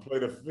on a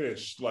plate of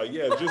fish, like,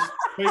 yeah, just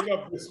pick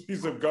up this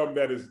piece of gum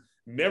that has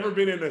never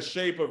been in the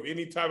shape of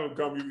any type of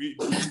gum you've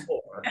eaten before.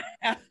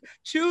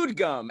 Chewed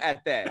gum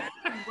at that.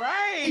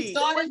 Right. I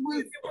thought it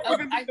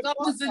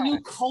was a new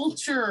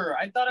culture.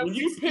 I thought it was. When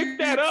you picked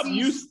that up,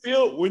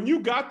 when you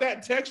got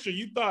that texture,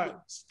 you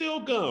thought still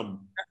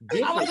gum.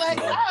 I was like,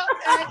 oh,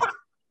 okay.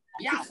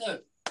 Yeah.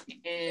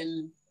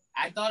 And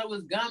I thought it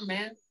was gum,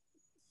 man.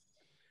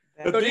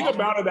 The thing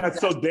about it that's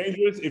so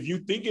dangerous, if you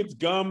think it's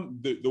gum,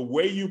 the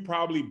way you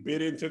probably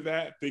bit into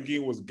that thinking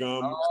it was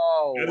gum,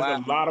 that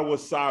is a lot of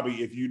wasabi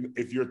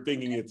if you're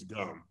thinking it's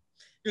gum.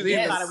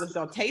 Yes. I thought it was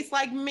gonna taste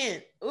like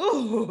mint.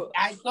 Ooh.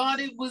 I thought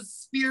it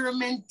was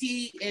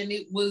spearminty, and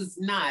it was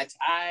not.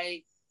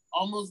 I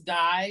almost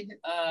died.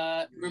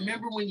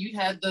 Remember when you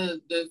had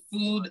the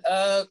food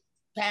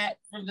pat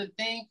from the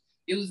thing?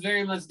 It was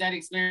very much that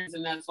experience,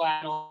 and that's why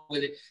I don't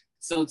with it.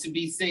 So to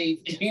be safe,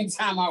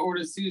 anytime I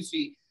order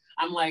sushi,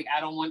 I'm like, I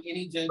don't want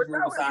any ginger.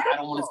 I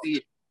don't want to see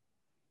it.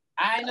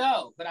 I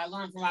know, but I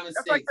learned from my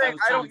mistakes. That's like saying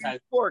I don't use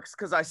forks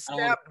because I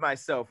stabbed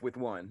myself with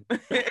one.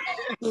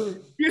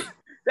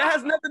 That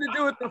has nothing to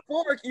do with the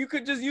fork. You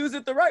could just use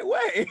it the right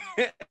way.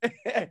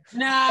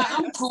 Nah,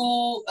 I'm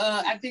cool.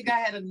 I think I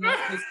had enough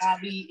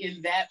wasabi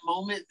in that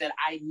moment that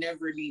I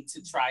never need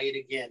to try it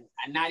again.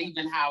 And not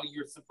even how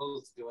you're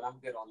supposed to do it. I'm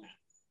good on that.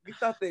 You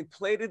thought they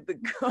plated the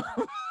gum?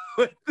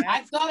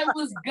 I thought it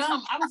was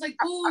gum. I was like,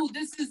 ooh,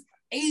 this is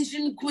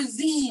Asian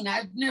cuisine.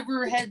 I've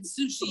never had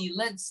sushi.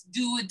 Let's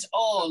do it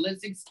all.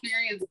 Let's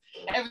experience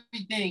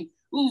everything.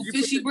 Ooh,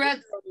 fishy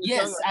breath.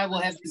 Yes, I will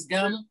have this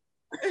gum.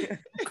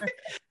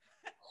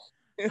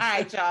 All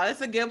right, y'all. It's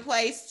a good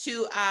place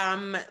to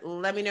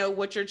let me know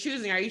what you're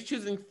choosing. Are you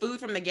choosing food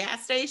from the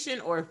gas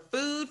station or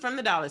food from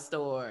the dollar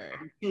store?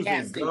 I'm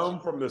choosing gum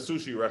from the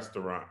sushi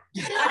restaurant.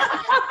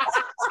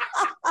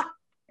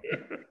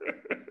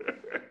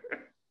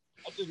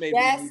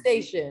 Gas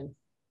station.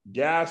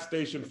 Gas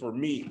station for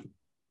me.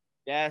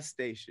 Gas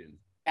station.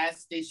 Gas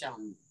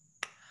station.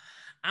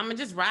 I'm gonna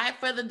just ride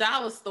for the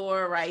dollar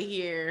store right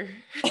here.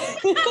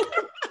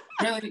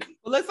 Really?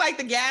 Looks like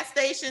the gas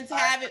stations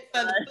have it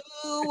for the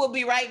food. We'll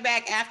be right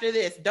back after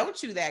this. Don't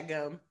chew that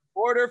gum.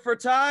 Order for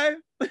Thai.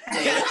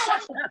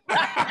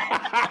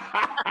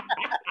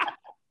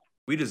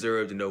 We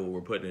deserve to know what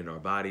we're putting in our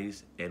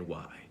bodies and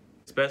why,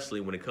 especially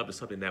when it comes to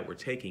something that we're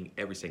taking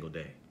every single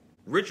day.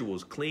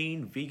 Ritual's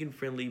clean,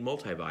 vegan-friendly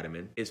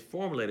multivitamin is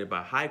formulated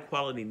by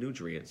high-quality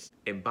nutrients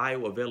in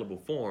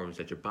bioavailable forms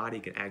that your body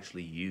can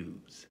actually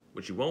use.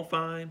 What you won't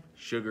find: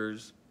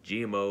 sugars,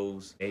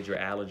 GMOs, major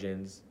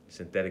allergens,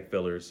 synthetic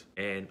fillers,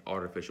 and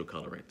artificial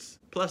colorants.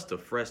 Plus, the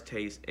fresh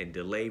taste and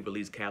delayed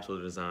release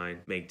capsule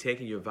design make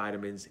taking your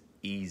vitamins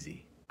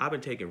easy. I've been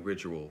taking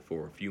Ritual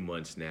for a few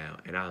months now,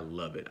 and I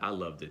love it. I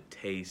love the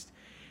taste,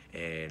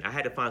 and I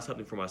had to find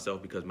something for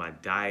myself because my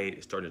diet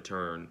is starting to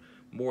turn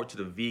more to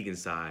the vegan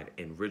side,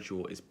 and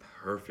Ritual is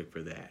perfect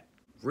for that.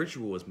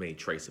 Ritual is made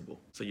traceable,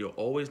 so you'll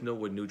always know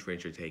what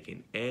nutrients you're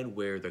taking and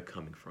where they're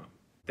coming from.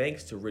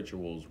 Thanks to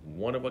Ritual's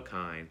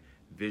one-of-a-kind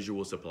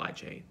visual supply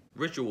chain.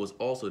 Ritual is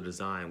also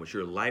designed with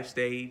your life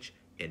stage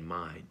in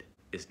mind.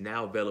 It's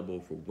now available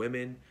for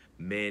women,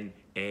 men,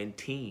 and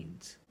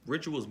teens.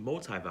 Ritual's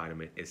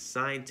multivitamin is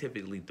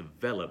scientifically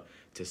developed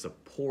to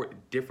support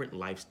different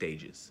life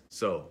stages.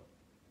 So,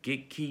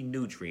 get key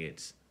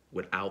nutrients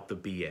without the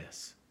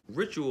BS.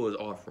 Ritual is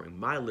offering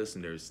my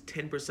listeners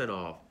 10%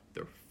 off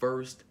their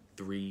first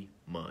 3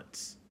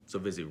 months. So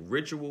visit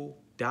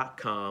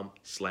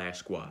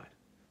ritual.com/squad.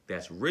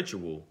 That's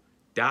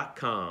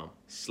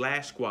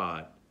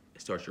ritual.com/squad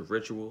and start your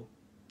ritual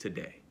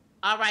today.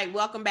 All right,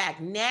 welcome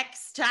back.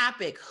 Next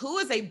topic. Who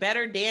is a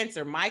better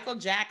dancer, Michael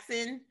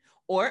Jackson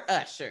or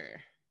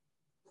Usher?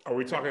 Are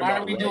we talking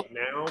about right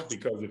now?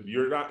 Because if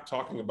you're not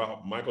talking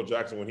about Michael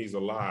Jackson when he's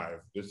alive,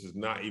 this is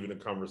not even a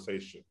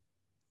conversation.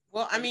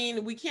 Well, I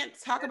mean, we can't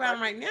talk about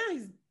him right now.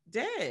 He's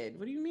dead.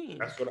 What do you mean?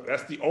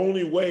 That's the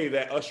only way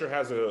that Usher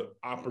has an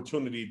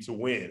opportunity to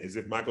win, is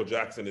if Michael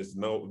Jackson is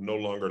no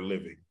longer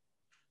living.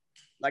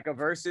 Like a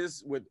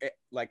versus with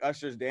like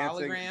Usher's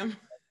dancing. Hologram.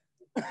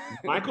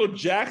 Michael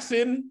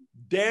Jackson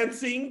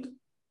dancing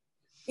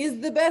is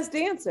the best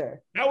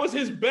dancer. That was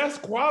his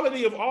best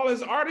quality of all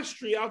his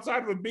artistry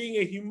outside of being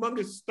a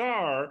humongous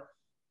star.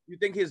 You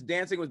think his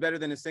dancing was better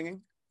than his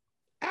singing?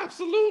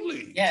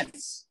 Absolutely.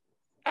 Yes.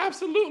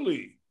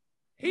 Absolutely.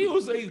 He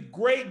was a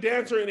great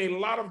dancer in a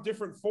lot of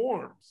different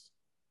forms.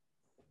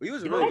 He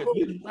was really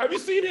good. Have you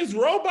seen his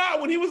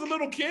robot when he was a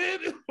little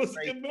kid? It was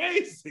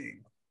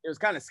amazing. It was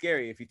kind of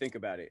scary if you think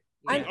about it.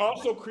 He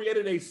also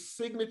created a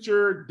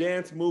signature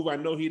dance move. I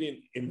know he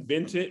didn't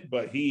invent it,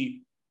 but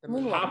he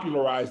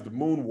popularized the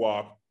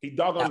moonwalk. It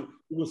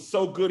was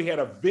so good. He had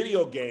a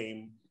video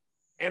game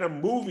and a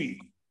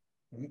movie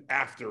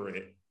after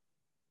it.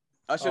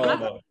 I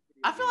feel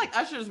like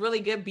Usher is really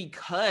good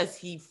because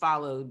he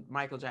followed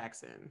Michael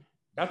Jackson.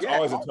 That's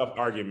always a tough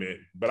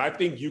argument, but I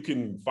think you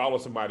can follow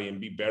somebody and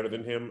be better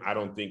than him. I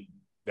don't think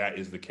that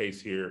is the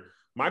case here.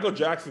 Michael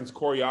Jackson's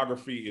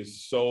choreography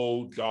is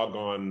so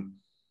doggone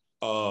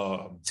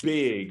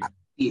big.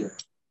 Here.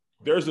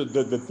 There's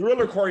the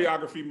Thriller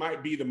choreography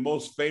might be the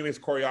most famous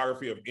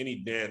choreography of any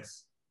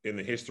dance in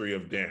the history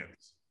of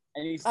dance.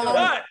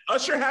 But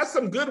Usher has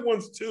some good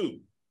ones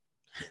too.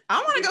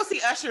 I want to go see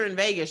Usher in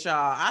Vegas,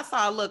 y'all. I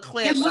saw a little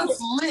clip. It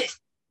looks lit.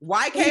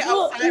 YK his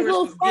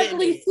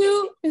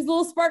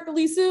little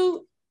sparkly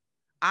suit.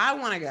 I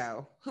want to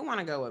go. Who want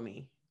to go with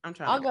me? I'm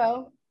trying. I'll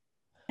go.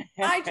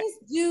 I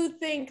just do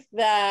think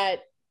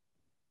that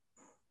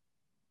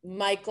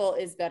Michael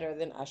is better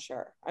than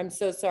Usher. I'm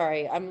so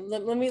sorry.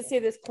 Let me say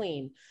this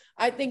clean.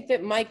 I think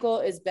that Michael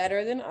is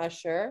better than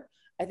Usher.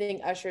 I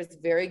think Usher is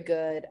very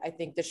good. I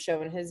think the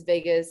show in his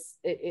Vegas,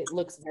 it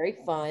looks very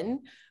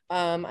fun.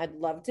 I'd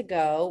love to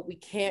go. We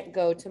can't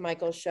go to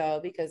Michael's show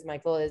because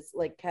Michael is,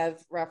 like Kev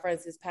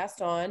referenced, is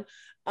passed on.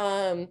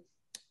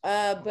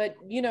 But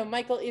you know,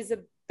 Michael is a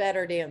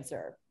better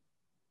dancer.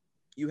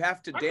 You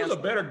have to Michael's dance.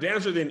 a better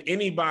dancer than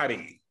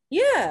anybody.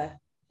 Yeah,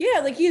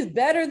 like he's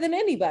better than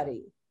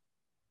anybody.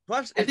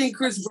 Plus, I think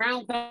Chris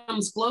Brown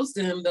comes close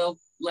to him though,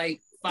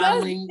 like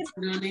following. You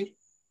know what I mean?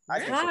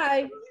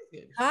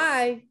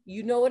 Hi,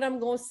 you know what I'm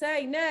gonna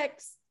say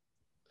next.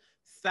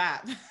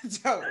 Stop.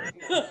 Don't.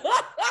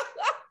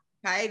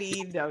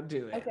 Heidi, don't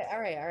do it. Okay, all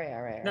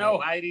right. No,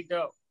 Heidi,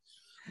 no.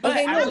 But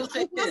okay, I will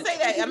say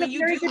that. I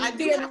mean, I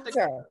do have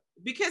to,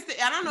 because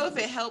I don't know if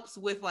it helps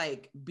with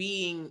like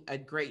being a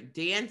great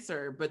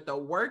dancer, but the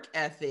work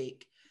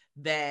ethic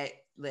that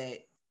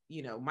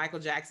Michael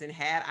Jackson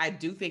had, I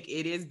do think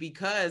it is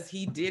because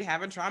he did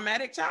have a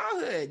traumatic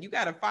childhood. You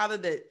got a father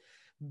that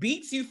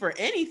beats you for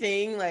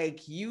anything,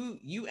 like you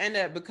end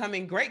up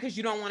becoming great because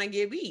you don't want to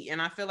get beat.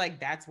 And I feel like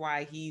that's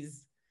why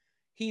his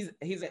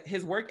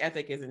work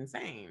ethic is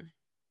insane.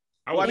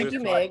 Thank you,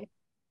 Meg.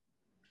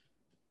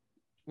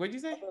 What'd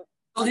you say?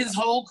 Well, his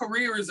whole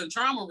career is a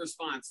trauma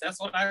response. That's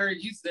what I heard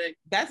you say.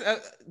 That's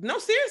no,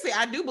 seriously,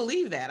 I do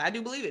believe that. I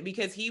do believe it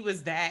because he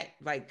was that,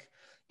 like,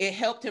 it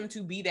helped him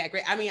to be that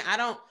great. I mean,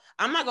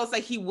 I'm not gonna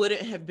say he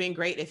wouldn't have been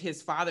great if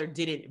his father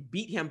didn't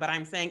beat him, but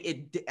I'm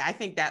saying I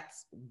think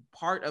that's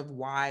part of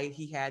why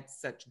he had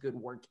such good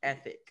work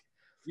ethic.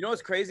 You know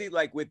what's crazy?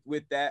 Like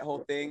with that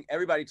whole thing,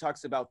 everybody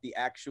talks about the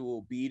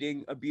actual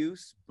beating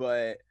abuse,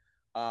 but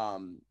a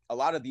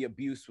lot of the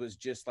abuse was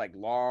just like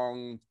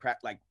long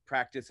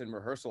practice and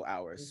rehearsal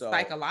hours. So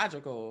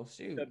psychological.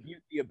 Shoot.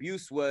 The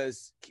abuse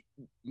was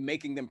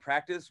making them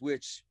practice,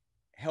 which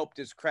helped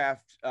his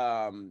craft.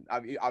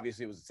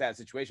 Obviously it was a sad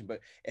situation,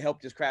 but it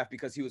helped his craft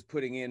because he was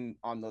putting in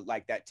on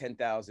that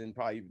 10,000,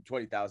 probably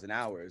 20,000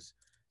 hours.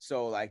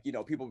 So like,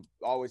 people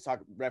always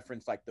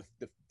reference like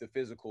the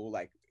physical,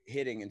 like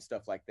hitting and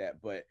stuff like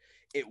that, but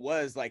it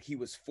was like he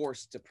was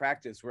forced to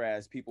practice,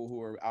 whereas people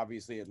who are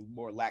obviously in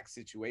more lax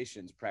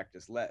situations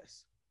practice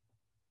less.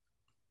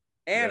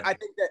 And I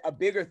think that a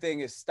bigger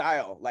thing is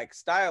style. Like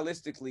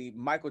stylistically,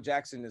 Michael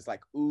Jackson is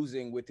like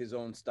oozing with his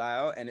own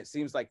style, and it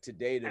seems like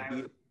today to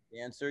be a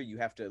dancer, you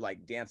have to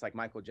like dance like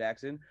Michael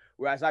Jackson.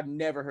 Whereas I've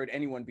never heard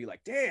anyone be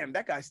like, "Damn,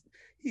 that guy,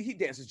 he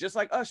dances just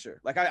like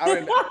Usher." Like I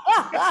remember,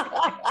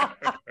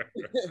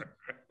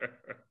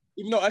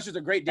 even though Usher's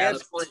a great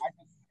dancer.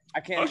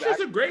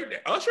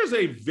 Usher's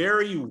a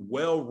very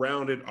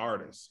well-rounded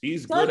artist.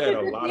 He's good at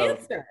a lot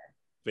of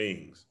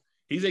things.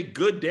 He's a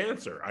good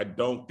dancer. I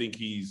don't think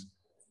he's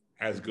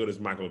as good as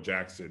Michael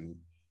Jackson.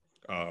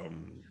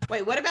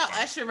 Wait, what about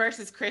Usher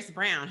versus Chris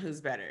Brown? Who's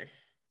better?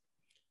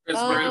 Chris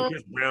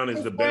Brown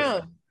is the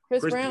best.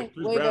 Chris Brown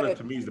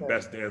to me is the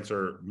best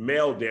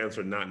male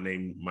dancer not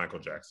named Michael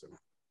Jackson.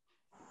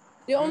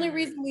 The only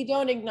reason we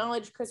don't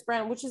acknowledge Chris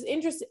Brown, which is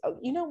interesting.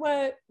 You know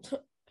what,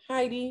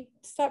 Heidi?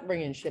 Stop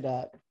bringing shit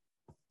up.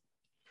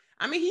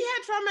 I mean, he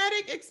had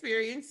traumatic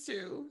experience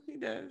too. He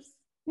does.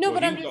 No,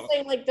 but I'm just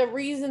saying, like, the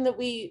reason that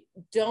we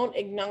don't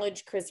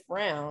acknowledge Chris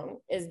Brown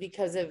is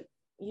because of,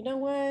 you know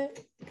what?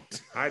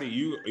 Heidi,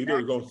 you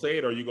either gonna say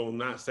it or you gonna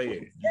not say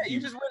it. Yeah, you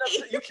just went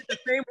up. You hit the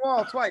same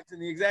wall twice in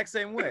the exact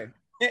same way.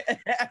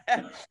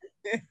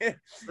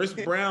 Chris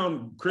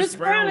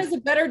Brown is a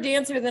better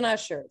dancer than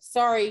Usher.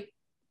 Sorry.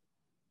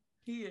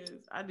 He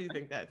is. I do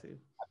think that too.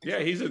 Yeah,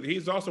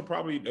 he's also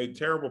probably a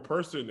terrible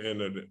person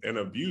and an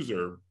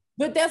abuser.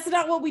 But that's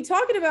not what we're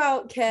talking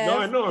about, Kev. No,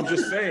 I know. I'm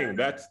just saying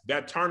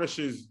that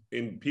tarnishes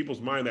in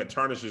people's mind. That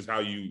tarnishes how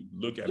you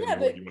look at it.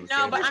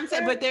 But I'm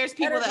saying, but there's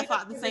people that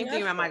thought the same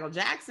thing about Michael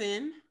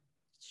Jackson.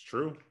 It's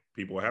true.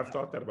 People have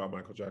thought that about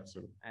Michael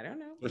Jackson. I don't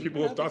know. There's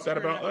people who have thought that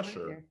about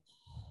Usher.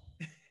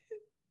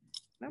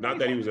 Not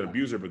that he was an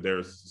abuser, but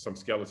there's some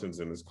skeletons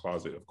in his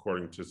closet,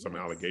 according to some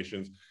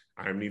allegations.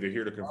 I am neither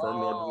here to confirm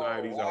nor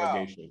deny these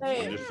allegations.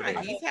 I'm just saying.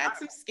 He's had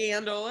some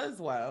scandal as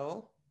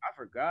well. I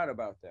forgot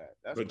about that.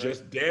 But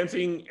just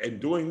dancing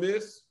and doing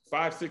this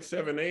 5, 6,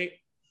 7, 8,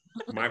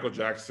 Michael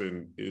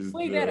Jackson is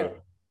the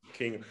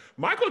king.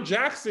 Michael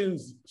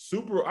Jackson's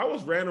I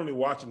was randomly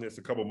watching this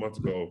a couple months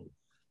ago.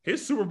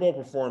 His Super Bowl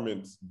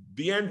performance,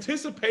 the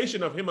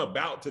anticipation of him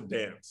about to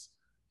dance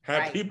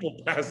had people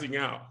passing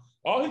out.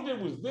 All he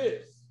did was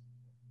this.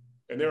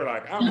 And they were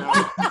like, I'm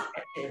out. I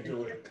can't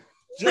do it.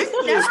 I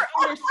never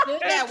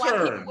understood that why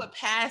people would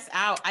pass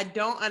out. I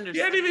don't understand.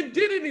 He hadn't even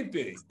did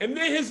anything. And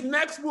then his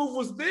next move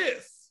was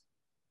this.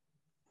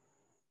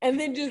 And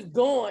then just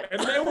going.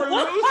 And they were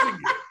losing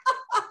it.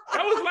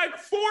 That was like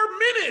 4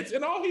 minutes.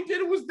 And all he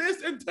did was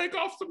this and take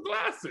off some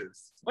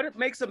glasses. What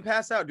makes them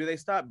pass out? Do they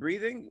stop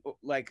breathing?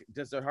 Like,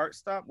 does their heart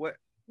stop? What?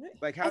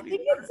 Like, how do you?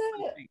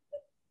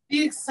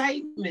 The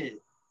excitement.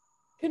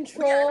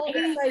 Control,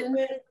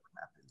 excitement.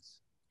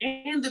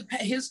 And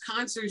his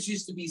concerts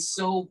used to be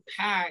so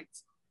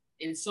packed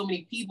and so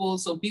many people,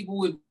 so people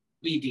would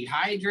be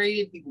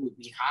dehydrated, people would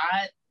be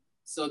hot.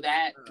 So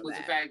that was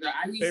a factor.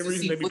 I used to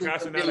see they be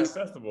passing out at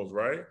festivals,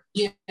 right?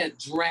 Yeah,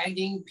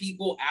 dragging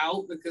people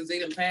out because they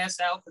didn't pass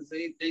out because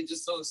they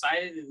just so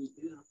excited and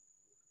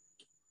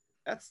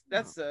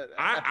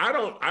I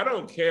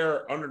don't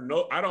care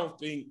I don't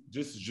think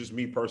this is just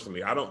me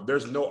personally.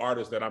 There's no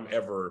artist that I'm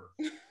ever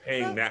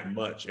paying that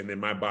much and then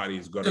my body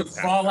is gonna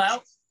fall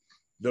out.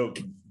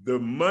 The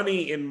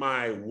money in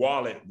my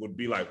wallet would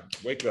be like,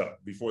 wake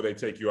up before they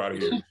take you out of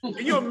here.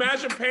 Can you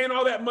imagine paying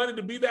all that money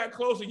to be that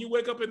close and you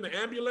wake up in the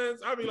ambulance?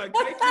 I'd be like,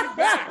 take me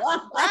back.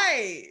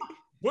 Right.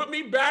 Put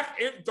me back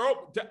and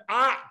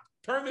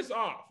turn this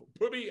off.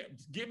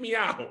 Get me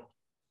out.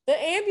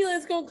 The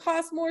ambulance gonna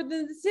cost more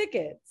than the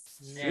tickets.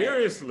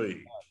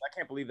 Seriously. I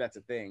can't believe that's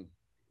a thing.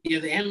 Yeah,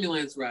 the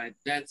ambulance ride,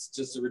 that's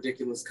just a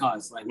ridiculous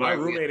cost. Like my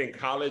roommate in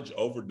college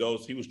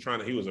overdosed. He was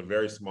a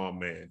very small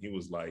man. He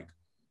was like,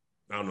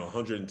 I don't know,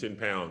 110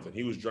 pounds. And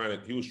he was trying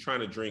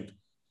to drink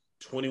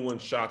 21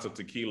 shots of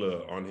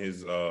tequila on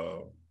his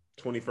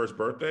 21st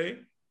birthday.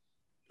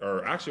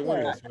 Or actually, it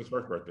wasn't his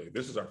first birthday.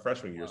 This is our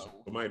freshman year, so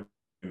it might have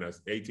been his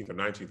 18th or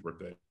 19th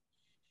birthday.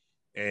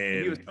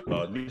 And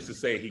needless to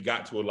say, he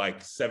got to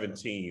like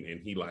 17 and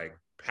he like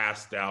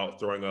passed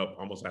out, throwing up,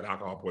 almost had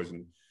alcohol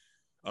poisoning.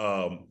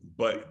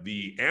 But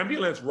the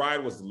ambulance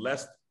ride was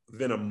less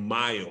than a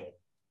mile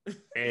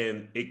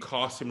and it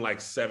cost him like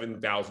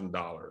 $7,000.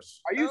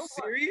 Are you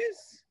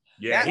serious?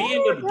 Yeah,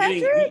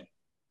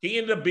 he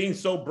ended up being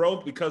so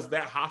broke because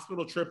that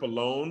hospital trip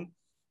alone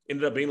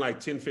ended up being like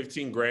 10,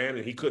 15 grand,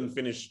 and he couldn't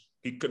finish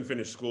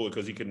school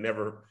because he could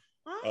never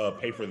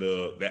pay for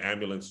the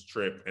ambulance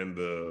trip and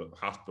the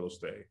hospital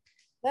stay.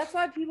 That's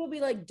why people be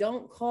like,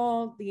 don't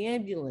call the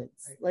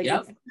ambulance. Like,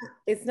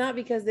 it's not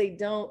because they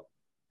don't.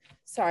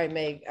 Sorry,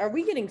 Meg. Are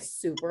we getting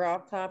super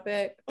off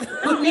topic?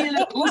 Put me in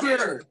an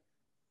Uber.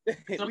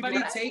 Somebody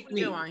take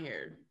me on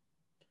here.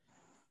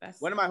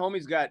 One of my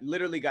homies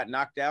literally got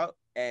knocked out,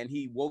 and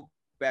he woke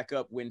back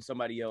up when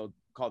somebody yelled,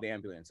 "Call the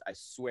ambulance." I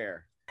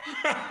swear.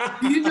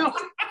 You know,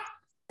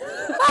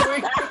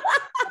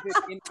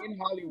 in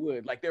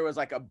Hollywood, like there was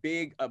like a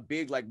big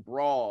like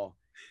brawl,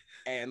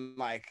 and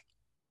like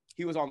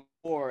he was on the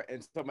floor,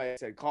 and somebody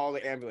said, "Call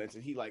the ambulance,"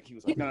 and he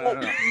was like, "No."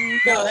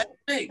 No, that's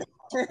the thing.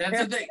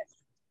 That's the thing.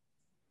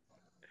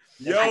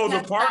 Yo,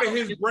 the part of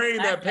his brain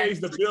that pays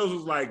the bills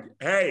was like,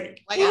 "Hey,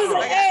 he was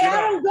like, hey, I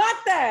don't got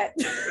that."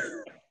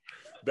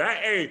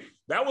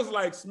 That was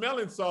like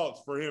smelling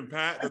salts for him,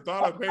 Pat. The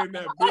thought of paying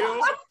that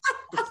bill.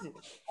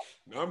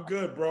 I'm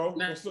good, bro.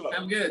 What's up?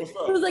 I'm good. What's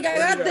up? He was like, I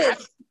got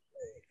this.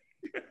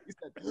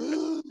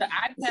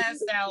 I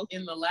passed out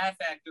in the Laugh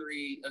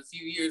Factory a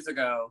few years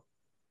ago,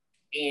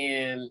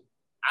 and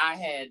I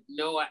had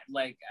no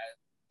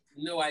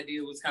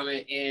idea what was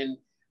coming. And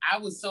I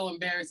was so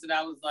embarrassed that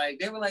I was like,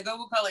 they were like, "Oh,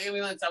 we'll call an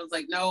ambulance." I was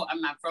like, "No, I'm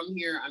not from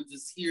here. I'm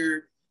just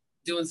here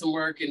doing some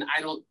work, and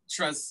I don't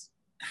trust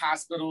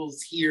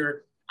hospitals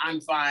here. I'm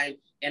fine."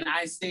 And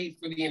I stayed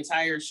for the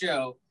entire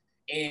show.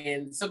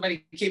 And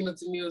somebody came up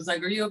to me and was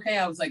like, "Are you okay?"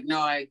 I was like, "No,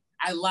 I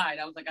lied."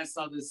 I was like, "I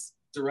saw this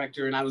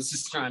director and I was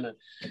just trying to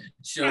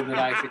show that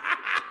I could."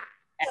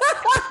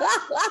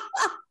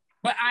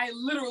 But I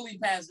literally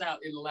passed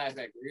out in the Laugh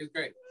Factory. It was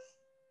great.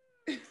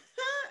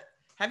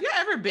 Have you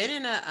ever been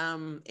in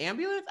an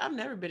ambulance? I've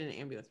never been in an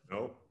ambulance.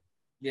 Nope.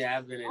 Yeah,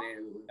 I've been in an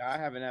ambulance. No, I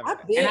haven't ever.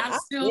 And I've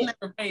still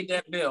never paid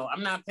that bill.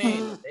 I'm not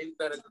paying it.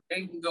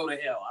 They can go to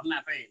hell. I'm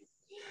not paying it.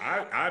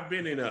 I've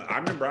been in I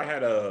remember I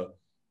had a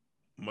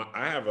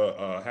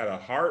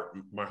heart.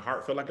 My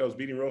heart felt like I was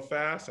beating real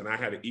fast, and I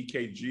had an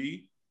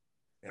EKG,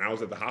 and I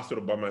was at the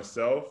hospital by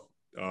myself.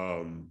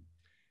 And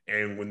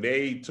when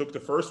they took the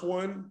first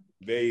one,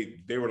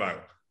 they were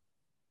like,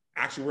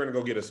 "Actually, we're gonna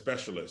go get a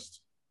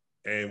specialist."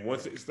 And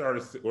once they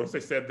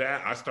said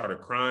that, I started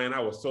crying.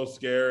 I was so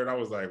scared. I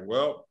was like,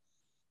 "Well,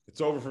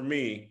 it's over for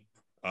me."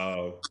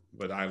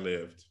 But I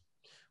lived.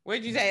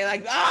 What'd you say?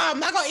 Like, I'm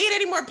not gonna eat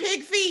any more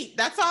pig feet.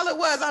 That's all it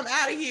was. I'm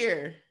out of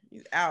here.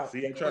 He's out.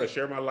 See, I try to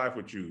share my life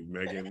with you,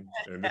 Megan,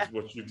 and this is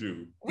what you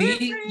do.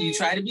 You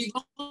try to be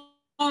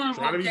vulnerable.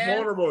 Try to be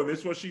vulnerable, and this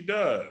is what she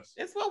does.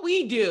 It's what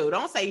we do.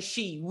 Don't say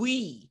she,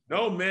 we.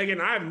 No, Megan,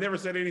 I have never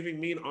said anything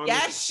mean on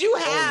Yes, you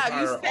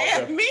have. You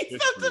say mean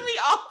stuff to me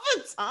all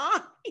the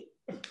time.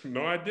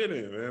 No, I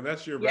didn't, man.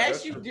 That's your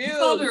yes, you do.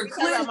 You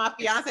said my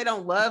fiance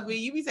don't love me.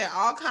 You be saying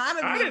all kind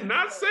of. I did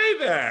not say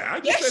that. I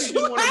just said he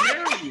didn't want to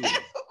marry you.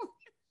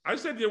 I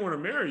said he didn't want to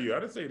marry you. I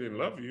didn't say he didn't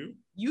love you.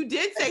 You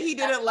did say he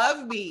didn't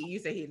love me. You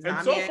said he did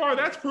not. And so far,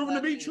 that's proven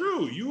to be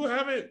true. You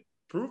haven't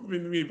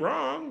proven me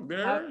wrong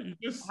there.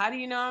 How do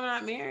you know I'm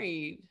not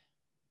married?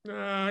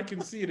 I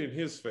can see it in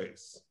his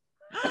face.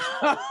 See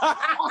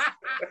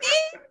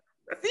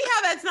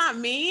how that's not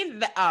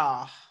mean?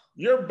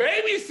 Your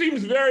baby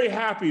seems very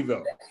happy,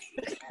 though.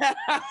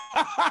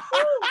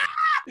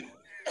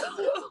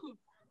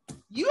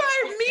 You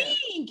are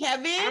mean,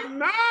 Kevin. I'm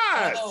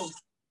not.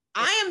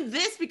 I am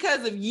this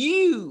because of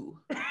you.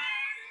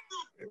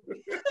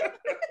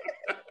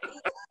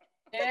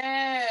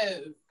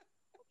 Yes.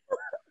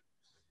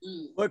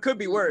 Well, it could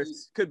be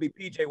worse. Could be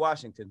PJ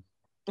Washington.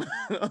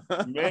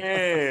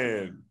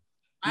 Man.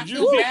 Did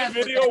you see the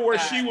video where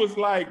she was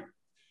like,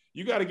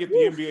 "You got to get the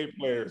NBA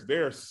players.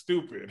 They're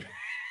stupid."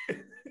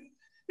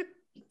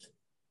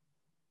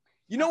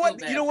 You know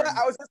what? I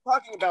was just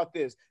talking about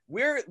this.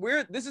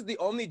 This is the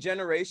only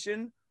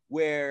generation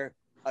where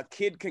a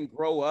kid can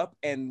grow up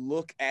and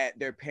look at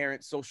their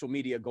parents' social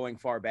media going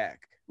far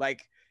back.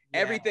 Like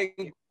everything,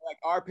 like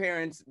our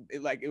parents,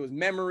 like it was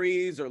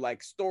memories or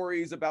like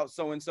stories about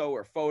so-and-so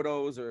or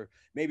photos or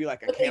maybe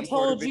like what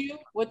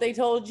they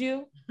told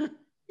you.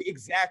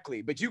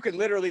 Exactly. But you can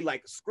literally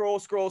like scroll.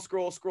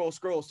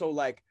 So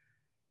like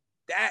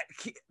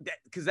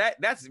because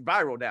that's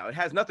viral now. It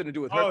has nothing to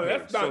do with her. Oh,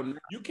 that's not.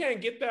 You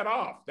can't get that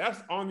off.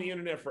 That's on the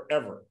internet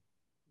forever.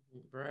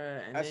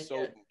 Bruh, and that's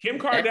so. Kim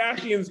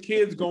Kardashian's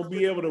kids gonna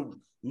be able to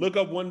look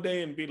up one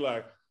day and be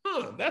like,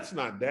 "Huh, that's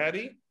not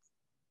daddy."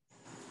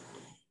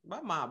 My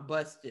mom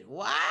busted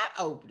wide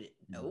open.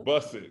 Nope.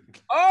 Busted.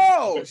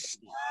 Oh,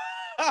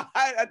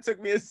 that took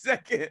me a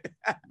second.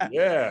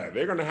 Yeah,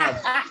 they're gonna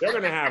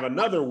have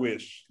another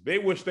wish. They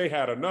wish they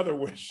had another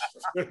wish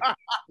to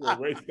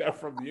erase that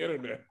from the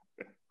internet.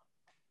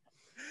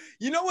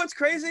 You know what's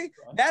crazy?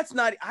 That's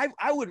not.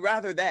 I would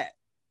rather that.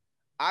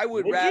 I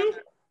would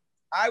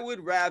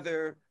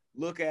rather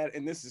look at,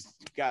 and this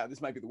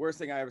might be the worst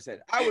thing I ever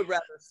said. I would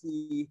rather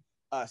see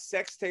a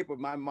sex tape of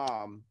my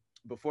mom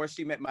before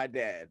she met my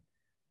dad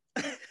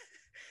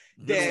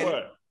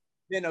than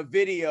a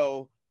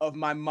video of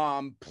my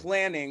mom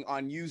planning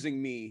on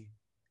using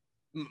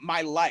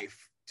my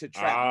life to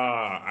trap.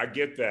 I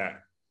get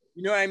that.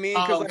 You know what I mean?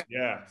 Because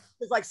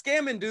it's like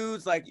scamming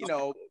dudes, like,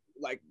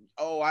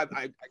 oh,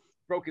 I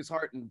broke his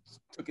heart and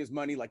took his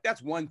money. Like,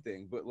 that's one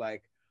thing, but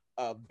like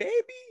a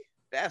baby,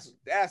 that's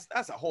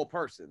a whole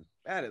person.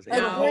 That is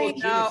I'd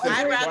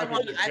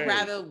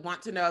rather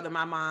want to know that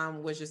my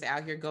mom was just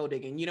out here gold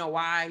digging. You know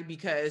why?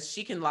 Because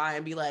she can lie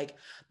and be like,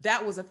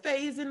 that was a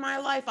phase in my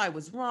life. I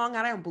was wrong.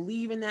 I don't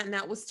believe in that. And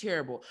that was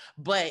terrible.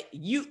 But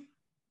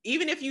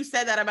even if you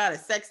said that about a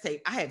sex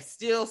tape, I have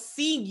still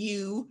seen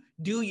you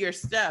do your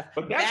stuff.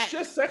 But that's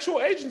just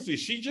sexual agency.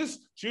 She was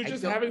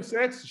just having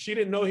sex. She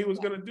didn't know he was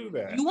going to do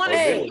that. You want to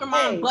see your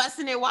mom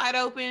busting it wide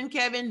open,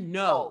 Kevin?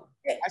 No.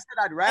 I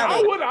said I'd rather.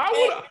 I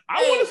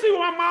want to see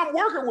what my mom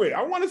working with.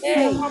 I want to see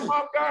what my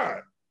mom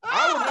got.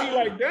 I would be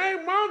like,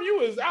 dang, mom,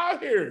 you is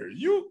out here.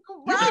 You can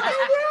do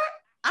that?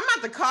 I'm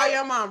about to call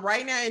your mom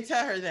right now and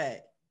tell her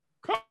that.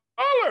 Call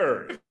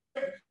her.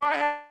 If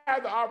I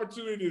had the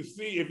opportunity to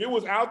see, if it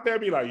was out there,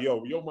 be like,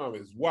 yo, your mom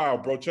is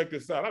wild, bro. Check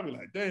this out. I'd be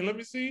like, dang, let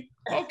me see.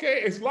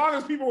 Okay, as long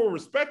as people were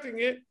respecting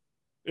it.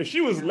 If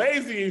she was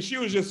lazy and she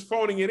was just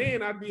phoning it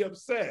in, I'd be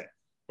upset.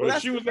 But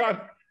if she was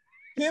out...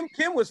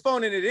 Kim was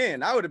phoning it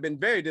in. I would have been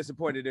very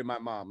disappointed in my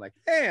mom. Like,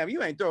 damn,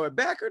 you ain't throw it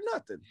back or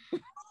nothing.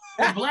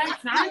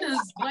 Black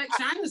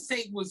China's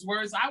tape was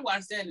worse. I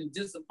watched that in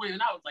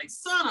disappointment. I was like,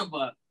 son of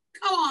a,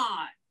 come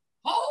on,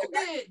 hold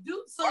it,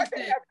 do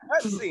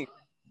something.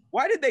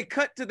 Why did they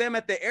cut to them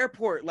at the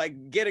airport,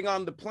 like getting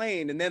on the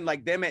plane, and then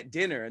like them at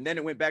dinner, and then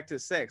it went back to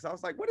sex? I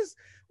was like, what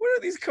are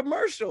these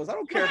commercials? I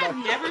don't care about.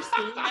 I've never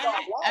seen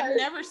that. I've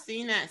never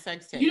seen that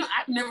sex tape.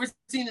 I've never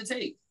seen the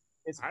tape.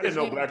 I didn't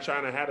know Blac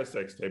Chyna had a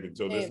sex tape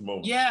until this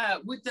moment. Yeah,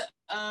 with the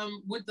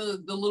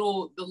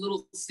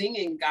little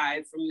singing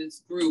guy from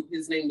this group,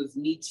 his name was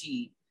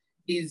Nietzsche.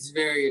 He's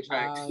very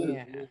attractive. Oh,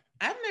 yeah.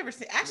 I've never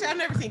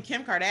seen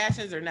Kim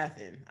Kardashian's or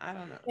nothing. I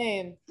don't know.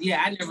 Same.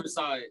 Yeah, I never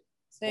saw it.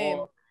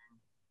 Same.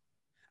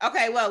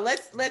 Okay, well,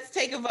 let's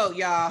take a vote,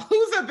 y'all.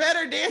 Who's a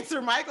better dancer,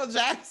 Michael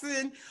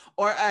Jackson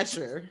or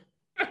Usher?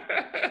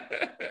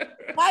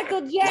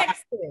 Michael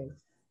Jackson.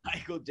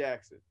 Michael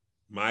Jackson.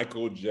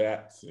 Michael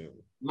Jackson.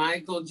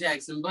 Michael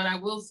Jackson, but I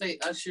will say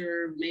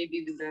Usher may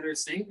be the better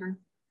singer.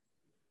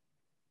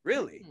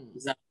 Really?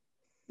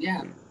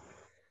 Yeah.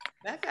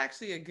 That's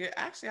actually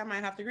I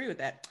might have to agree with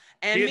that.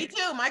 And me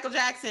too, Michael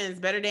Jackson's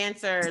better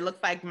dancer.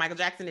 Looks like Michael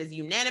Jackson is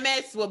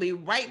unanimous. We'll be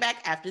right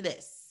back after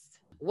this.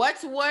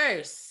 What's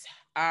worse,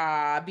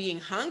 being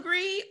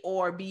hungry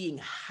or being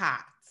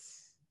hot?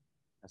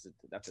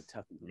 That's a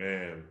tough one.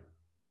 Man.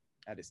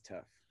 That is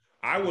tough.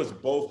 I was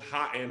both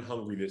hot and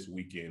hungry this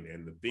weekend,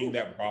 and the thing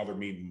that bothered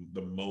me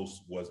the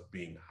most was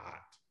being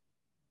hot.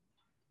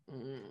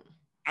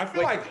 I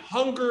feel like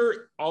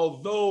hunger,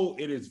 although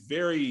it is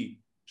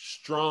very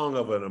strong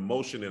of an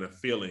emotion and a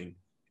feeling,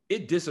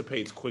 it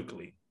dissipates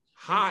quickly.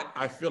 Hot,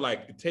 I feel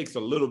like it takes a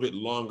little bit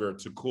longer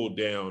to cool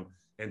down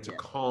and to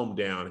calm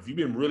down. If you've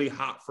been really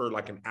hot for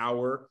like an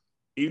hour,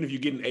 even if you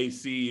get an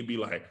AC, it'd be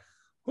like,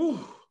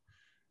 whew,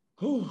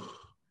 whew.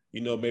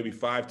 Maybe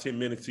 5-10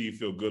 minutes till you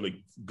feel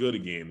good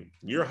again.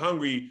 You're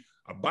hungry,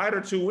 a bite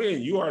or two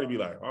in, you already be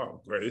like, oh,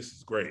 great, this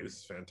is great. This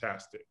is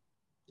fantastic.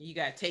 You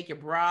got to take your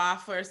bra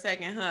off for a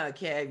second, huh,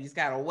 Kev? You just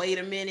got to wait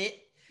a minute.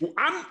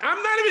 I'm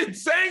not even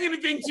saying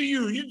anything to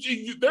you.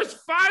 You. There's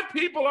 5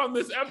 people on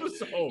this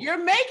episode.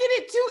 You're making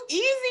it too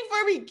easy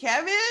for me,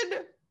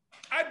 Kevin.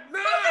 I'm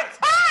not.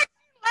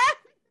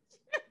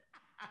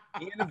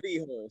 He in the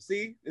V-hole.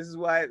 See, this is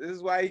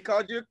why he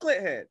called you a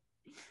clit head.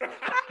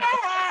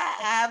 I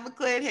have a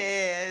clit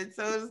head.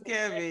 So does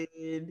Kevin.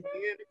 He in the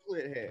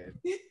clit head.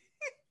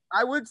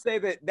 I would say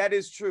that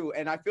is true.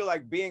 And I feel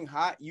like being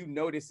hot, you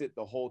notice it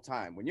the whole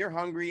time. When you're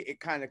hungry, it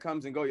kind of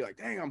comes and goes. You're like,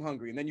 dang, I'm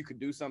hungry. And then you could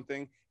do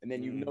something and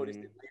then you notice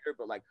it later.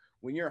 But like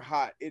when you're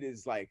hot, it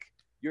is like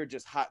you're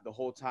just hot the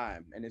whole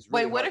time. And it's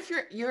really what if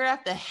you're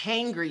at the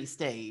hangry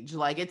stage?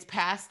 Like it's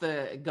past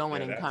the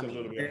going and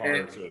coming.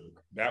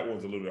 That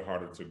one's a little bit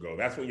harder to go.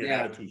 That's when your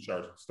attitude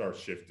starts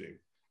shifting.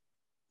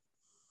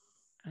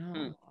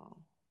 Oh.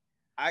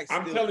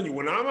 I'm telling you,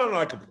 when I'm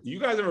on you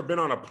guys ever been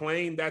on a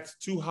plane that's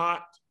too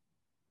hot?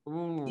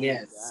 Ooh,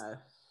 yes.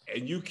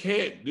 And you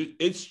can't,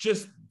 it's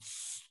just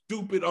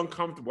stupid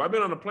uncomfortable. I've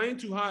been on a plane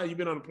too high. You've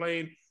been on a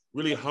plane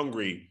really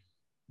hungry.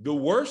 The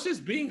worst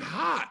is being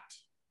hot.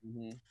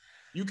 Mm-hmm.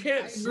 You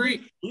can't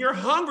sleep. When you're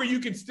hungry, you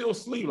can still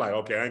sleep. Like,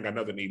 okay, I ain't got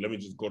nothing to eat. Let me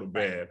just go to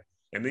bed.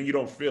 And then you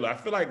don't feel it. I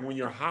feel like when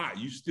you're hot,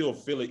 you still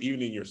feel it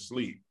even in your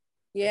sleep.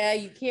 Yeah,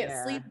 you can't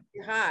sleep if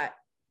you're hot.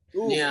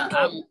 Ooh. Yeah,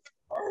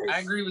 I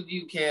agree with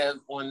you, Kev,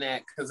 on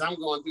that, because I'm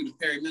going through the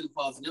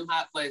perimenopause and them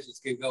hot flashes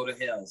can go to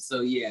hell.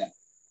 So yeah,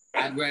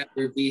 I'd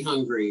rather be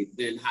hungry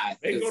than hot.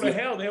 They go to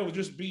hell. They'll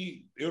just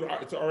be,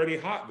 it's already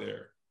hot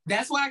there.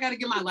 That's why I got to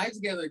get my life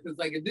together, because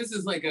like if this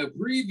is like a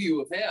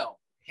preview of hell,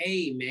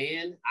 hey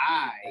man,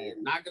 I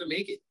am not going to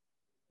make it.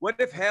 What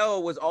if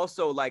hell was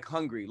also like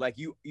hungry? Like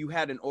you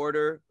had an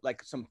order,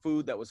 like some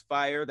food that was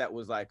fire, that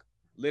was like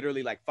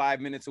literally like 5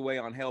 minutes away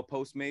on Hell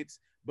Postmates,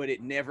 but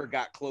it never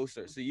got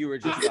closer. So you were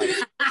just like,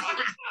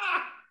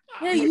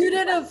 yeah, you'd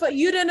end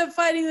up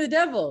fighting the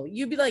devil.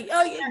 You'd be like,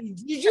 oh,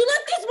 did you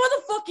let this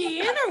motherfucker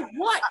in or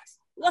what?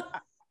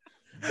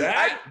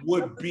 That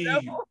would be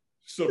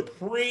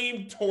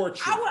supreme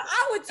torture.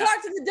 I would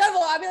talk to the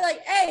devil. I'd be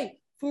like, hey,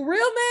 for real,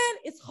 man,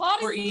 it's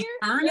hot in here.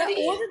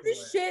 I ordered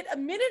this shit a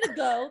minute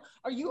ago.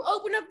 Are you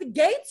opening up the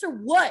gates or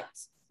what?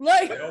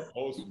 Like,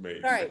 all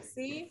right,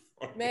 see?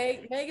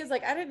 Meg is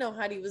like, I didn't know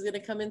Heidi was gonna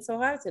come in so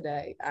hot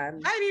today.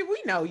 Heidi,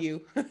 we know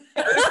you. What's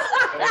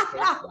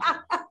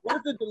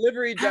the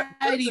delivery?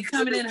 Heidi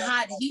coming in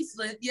hot. He's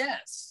lit.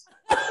 Yes.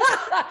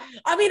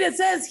 I mean, it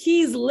says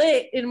he's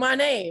lit in my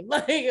name,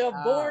 like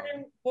born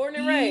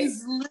and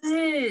raised. He's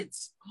lit.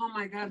 Oh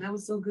my God, that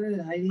was so good,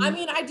 Heidi. I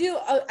mean, I do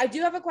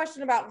have a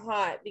question about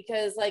hot,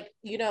 because like,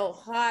 you know,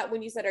 hot,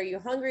 when you said, are you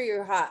hungry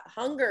or hot?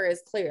 Hunger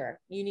is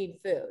clear. You need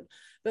food.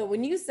 But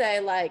when you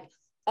say like,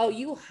 oh,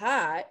 you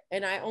hot,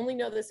 and I only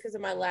know this because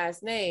of my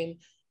last name,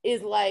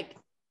 is like,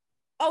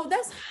 oh,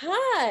 that's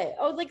hot.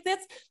 Oh, like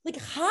that's like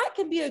hot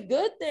can be a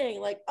good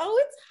thing. Like,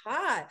 oh, it's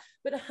hot,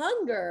 but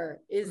hunger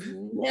is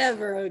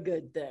never a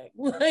good thing.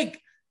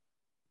 Like,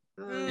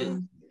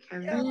 Can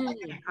you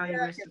call you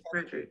Mr.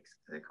 Fredericks?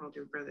 I called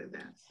your brother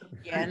that. So.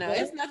 Yeah, no,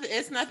 it's nothing.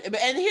 It's nothing.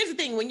 But and here's the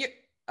thing: when you're,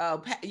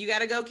 you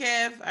gotta go,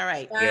 Kev. All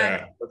right.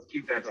 Yeah. Let's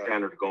keep that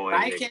standard going.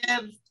 Bye,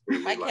 Kev.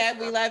 Bye, Kev.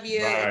 We love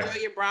you. Bye. Enjoy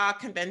your bra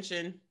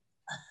convention.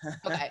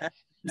 Okay.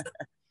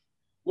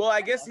 Well,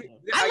 I guess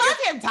I love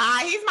him,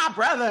 Ty. He's my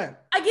brother.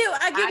 I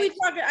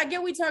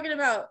get we talking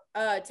about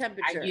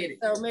temperature.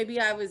 So maybe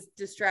I was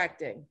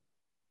distracting.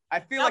 I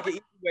feel like an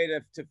easy way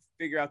to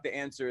figure out the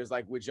answer is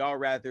like, would y'all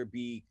rather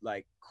be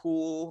like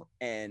cool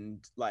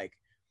and like,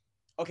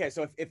 okay,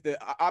 so if the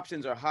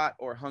options are hot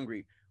or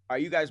hungry, are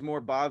you guys more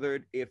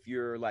bothered if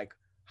you're like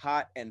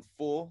hot and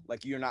full,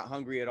 like you're not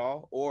hungry at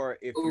all, or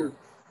if you're,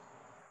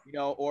 you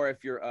know, or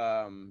if you're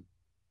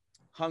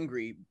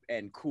hungry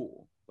and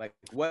cool? Like,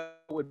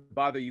 what would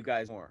bother you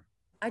guys more?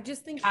 I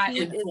just think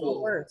heat is the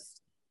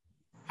worst.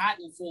 Hot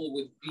and full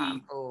would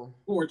be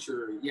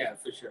torture. Yeah,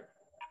 for sure.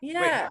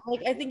 Yeah,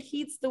 like I think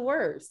heat's the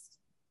worst.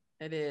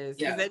 It is.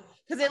 Yeah.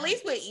 Because at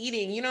least with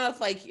eating, you know,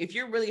 if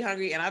you're really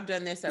hungry, and I've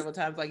done this several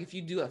times, like if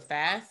you do a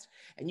fast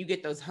and you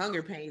get those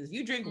hunger pains, if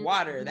you drink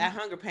water, that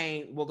hunger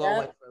pain will go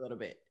away for a little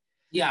bit.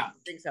 Yeah.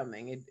 Drink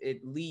something,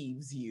 it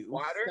leaves you.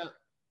 Water? So,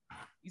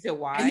 you said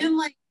why? And then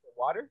like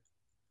water?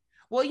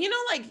 Well, you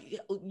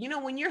know,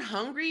 when you're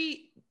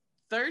hungry,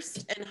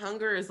 thirst and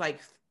hunger is like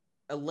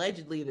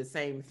allegedly the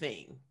same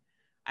thing.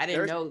 I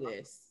didn't know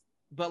this,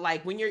 but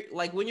like when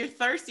you're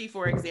thirsty,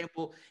 for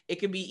example, it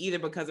could be either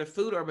because of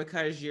food or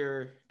because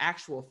you're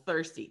actual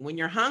thirsty. When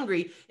you're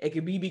hungry, it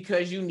could be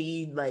because you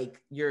need, like,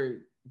 you're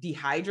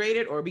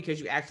dehydrated or because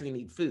you actually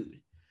need food.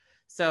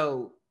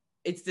 So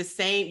it's the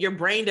same. Your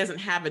brain doesn't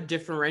have a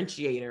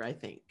differentiator. I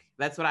think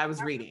that's what I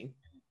was reading.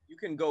 You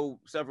can go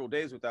several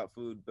days without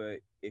food, but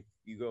if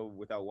you go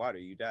without water,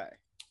 you die.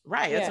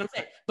 Right. That's what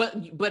I'm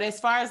saying. But as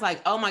far as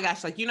like, oh my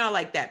gosh, like, you know,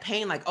 like that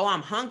pain, like, oh,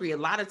 I'm hungry. A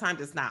lot of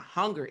times it's not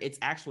hunger. It's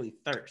actually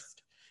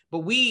thirst. But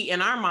we,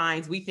 in our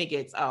minds, we think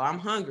it's, oh, I'm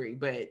hungry,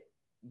 but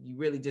you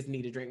really just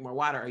need to drink more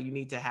water, or you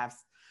need to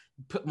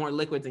put more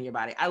liquids in your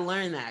body. I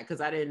learned that because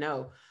I didn't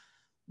know.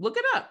 Look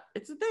it up.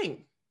 It's a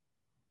thing.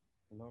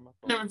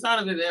 Never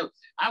thought of it.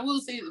 I will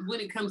say when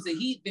it comes to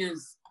heat,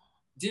 there's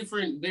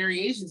different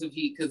variations of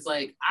heat, because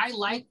like I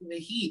like the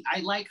heat.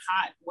 I like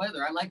hot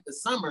weather. I like the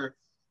summer,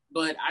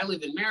 but I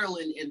live in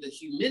Maryland and the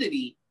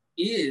humidity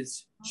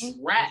is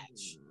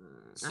trash.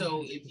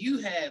 So if you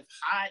have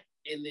hot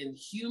and then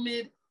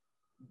humid,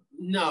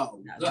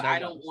 no, I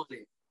don't want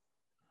it.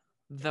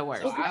 The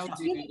worst. So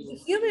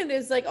humid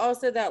is like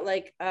also that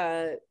like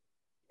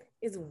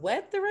is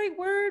wet the right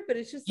word? But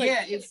it's just like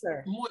it's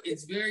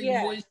very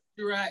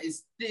moisturized,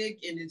 it's thick,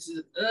 and it's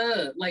just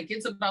like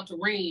it's about to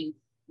rain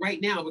right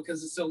now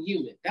because it's so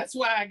humid. That's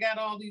why I got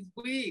all these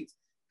wigs.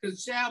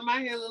 Because child,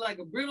 my hair look like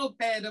a brittle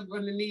pad up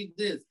underneath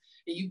this.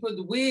 And you put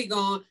the wig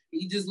on,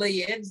 and you just lay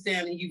your edges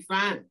down and you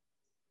fine.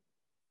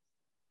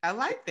 I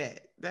like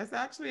that. That's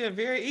actually a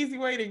very easy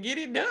way to get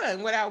it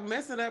done without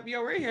messing up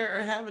your hair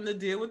or having to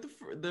deal with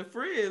the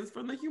frizz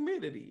from the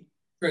humidity.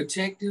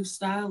 Protective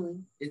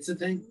styling. It's a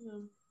thing.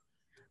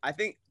 I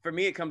think for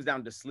me, it comes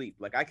down to sleep.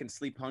 Like I can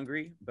sleep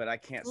hungry, but I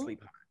can't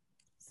sleep hungry.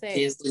 Same.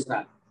 Can't sleep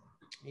hot.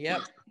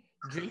 Yep.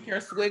 Drink your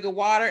swig of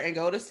water and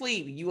go to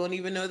sleep. You won't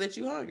even know that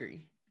you're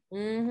hungry.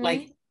 Mm-hmm.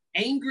 Like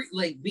angry,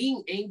 like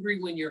being angry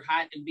when you're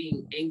hot and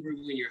being angry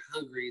when you're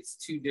hungry. It's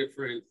two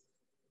different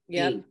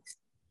things.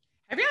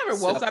 Have you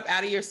ever woke up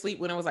out of your sleep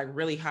when it was like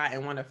really hot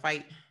and want to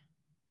fight?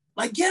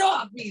 Like, get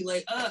off me.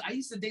 Like, I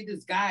used to date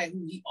this guy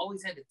who he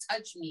always had to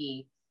touch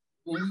me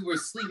when we were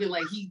sleeping.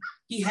 Like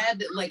he had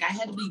to, like, I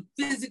had to be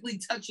physically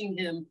touching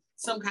him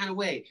some kind of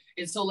way.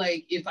 And so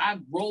like, if I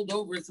rolled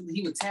over or something,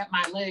 he would tap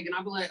my leg and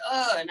I'd be like,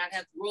 and I'd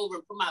have to roll over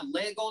and put my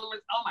leg on him.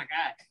 Oh my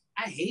God.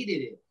 I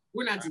hated it.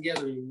 We're not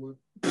together anymore.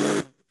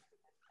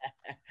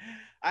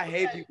 I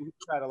hate people who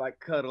try to like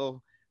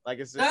cuddle. Like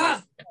it's just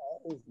like,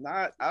 it's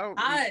not.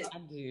 I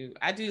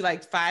do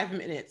like 5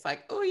 minutes.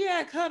 Like, oh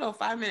yeah, cuddle.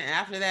 5 minutes.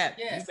 After that,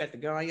 Yeah. you got to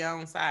go on your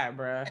own side,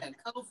 bro. Yeah,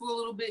 cuddle for a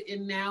little bit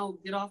and now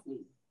get off me.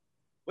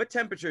 What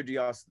temperature do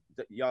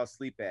y'all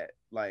sleep at?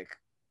 Like,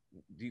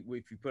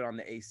 if you put on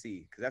the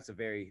AC, because that's a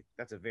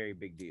very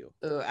big deal.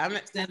 I'm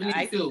at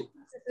 72.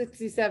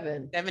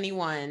 67.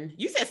 71.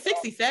 You said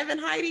 67,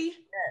 Heidi?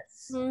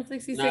 Yes.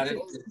 66, Nah,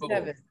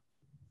 67.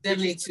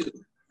 72.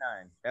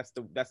 9. That's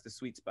the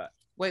sweet spot.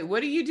 Wait,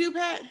 what do you do,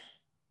 Pat?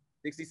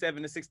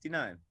 67 to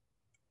 69.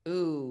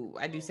 Ooh,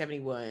 I do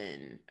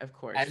 71, of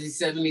course. I do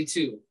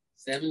 72.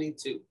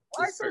 72.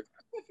 Why so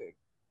specific?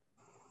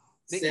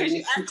 Because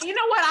you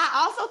know what? I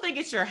also think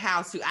it's your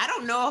house too. I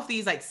don't know if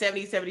these like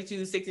 70,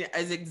 72, 60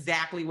 is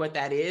exactly what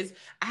that is.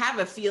 I have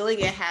a feeling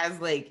it has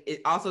like,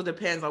 it also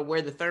depends on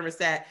where the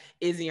thermostat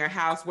is in your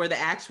house, where the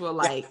actual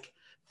like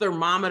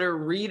thermometer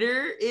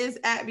reader is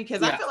at,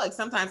 because I feel like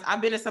sometimes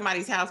I've been to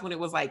somebody's house when it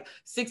was like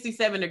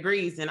 67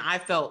 degrees and I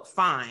felt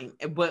fine,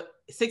 but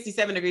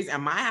 67 degrees at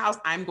my house,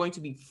 I'm going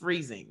to be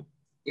freezing.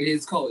 It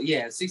is cold.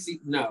 Yeah, 60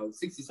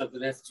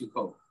 something, that's too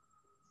cold.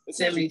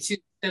 72,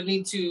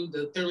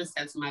 the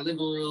thermostat's in my living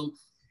room,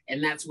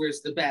 and that's where it's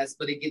the best,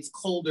 but it gets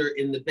colder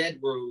in the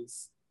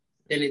bedrooms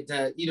than it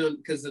does,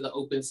 because of the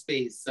open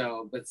space.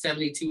 So, but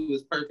 72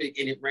 is perfect,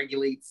 and it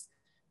regulates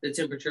the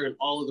temperature in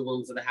all of the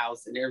rooms of the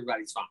house, and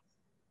everybody's fine.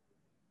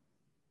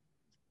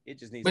 It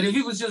just needs. But if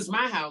it was just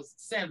my house,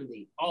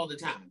 70 all the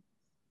time.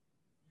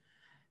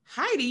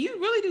 Heidi, you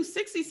really do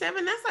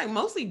 67? That's like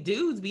mostly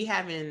dudes be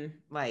having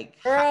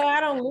like. Girl, I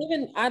don't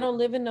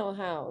live in no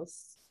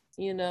house,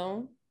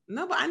 No,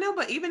 but I know,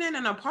 but even in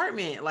an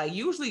apartment, like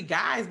usually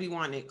guys be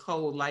wanting it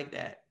cold like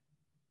that.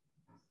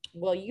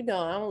 Well,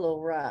 I'm a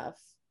little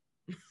rough.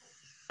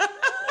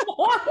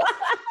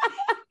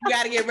 You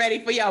got to get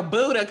ready for your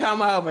boo to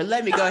come over.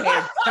 Let me go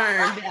ahead and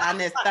turn down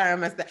this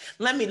thermostat.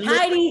 Let me.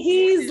 Heidi,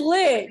 he's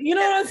lit. You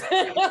know what I'm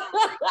saying?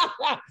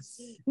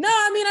 No,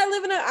 I mean,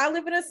 I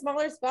live in a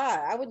smaller spot.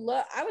 I would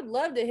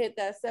love to hit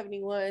that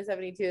 71,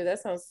 72. That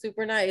sounds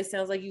super nice.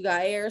 Sounds like you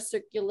got air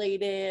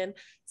circulating.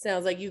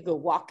 Sounds like you could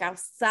walk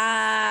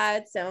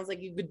outside. Sounds like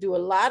you could do a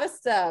lot of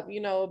stuff. A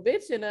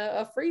bitch in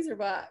a freezer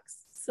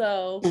box.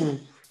 So.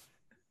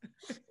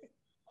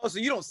 Oh, so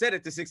you don't set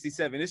it to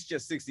 67. It's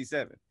just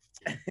 67.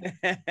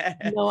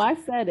 No, I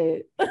said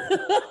it.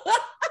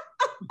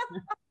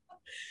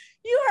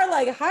 You are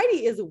like,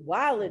 Heidi is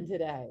wilding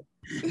today.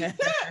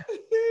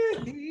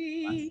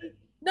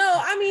 No,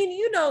 I mean,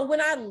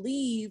 when I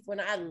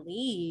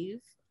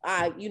leave,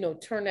 I,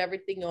 turn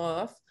everything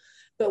off.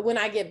 But when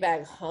I get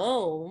back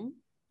home,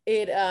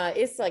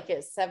 it's like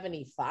at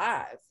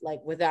 75,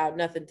 like without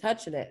nothing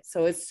touching it.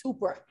 So it's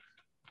super,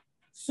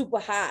 super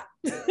hot.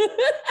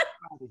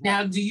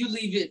 Now, do you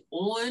leave it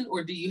on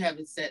or do you have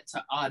it set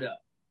to auto?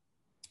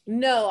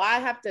 No, I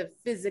have to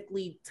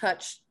physically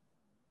touch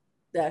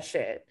that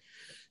shit.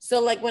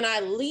 So like when I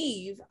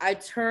leave, I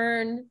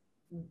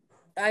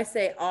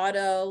say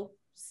auto,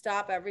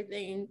 stop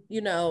everything,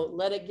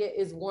 let it get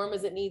as warm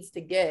as it needs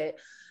to get.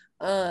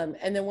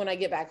 And then when I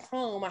get back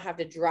home, I have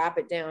to drop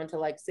it down to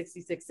like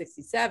 66,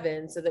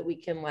 67 so that we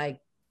can like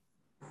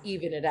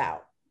even it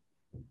out.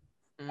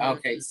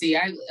 Okay. See,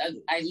 I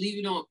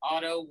leave it on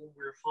auto when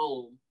we're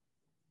home.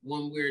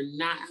 When we're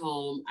not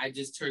home, I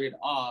just turn it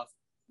off.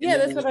 Yeah,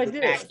 that's what I do.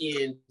 Back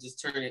in,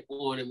 just turn it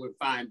on and we're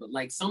fine. But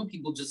like some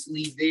people just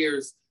leave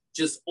theirs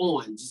just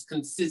on, just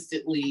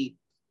consistently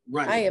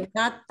running.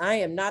 I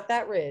am not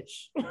that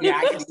rich. Yeah,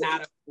 I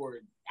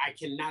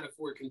cannot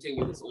afford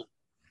continuous on.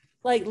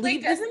 Like,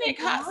 doesn't it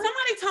cost?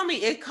 Somebody told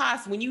me it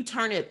costs when you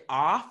turn it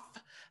off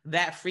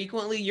that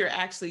frequently, you're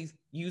actually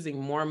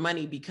using more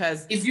money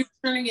because if you're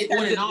turning it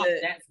on and off,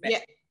 that's bad. Yeah.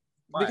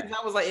 Because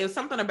I was like, it was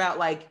something about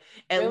like,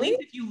 at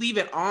least if you leave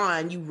it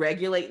on, you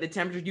regulate the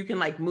temperature. You can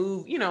like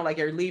move, like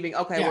you're leaving.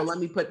 Okay, well, let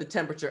me put the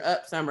temperature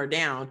up, some or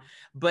down.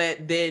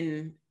 But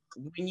then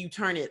when you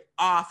turn it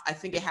off, I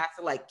think it has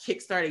to like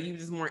kickstart it,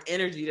 uses more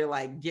energy to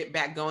like get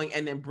back going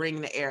and then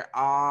bring the air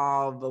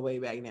all the way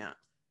back down.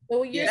 So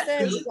what you're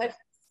saying is that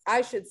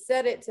I should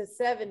set it to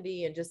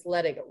 70 and just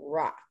let it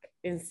rock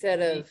instead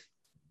of.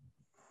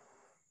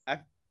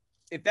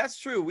 if that's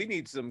true, we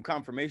need some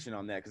confirmation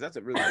on that because that's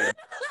a really good.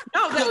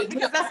 No,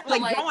 because that's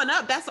like growing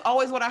up. That's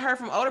always what I heard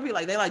from older people.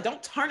 Like they like,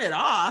 don't turn it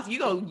off. You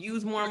go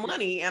use more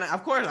money. And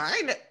of course,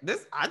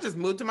 I just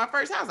moved to my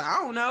first house.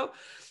 I don't know.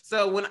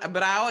 So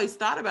but I always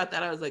thought about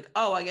that. I was like,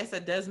 oh, I guess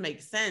that does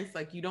make sense.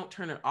 Like you don't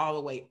turn it all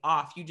the way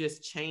off. You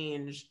just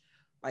change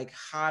like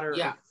hotter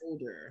or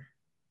colder.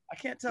 I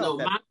can't tell.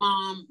 No,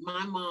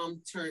 my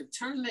mom turn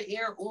the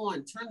air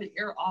on, turn the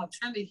air off,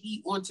 turn the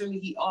heat on, turn the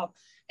heat off.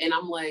 And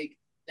I'm like,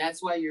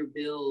 that's why your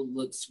bill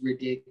looks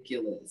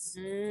ridiculous.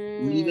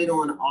 Leave it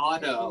on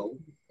auto.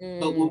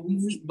 But when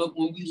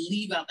we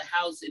leave out the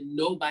house and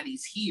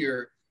nobody's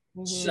here,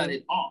 shut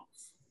it off.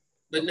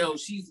 But no,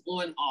 she's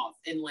on off.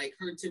 And like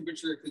her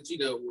temperature, because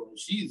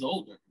she's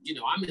older.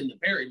 I'm in the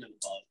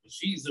perimenopause, but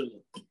she's in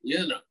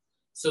the,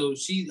 so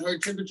her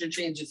temperature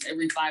changes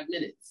every 5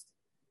 minutes.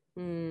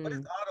 What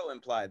does auto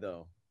imply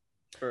though?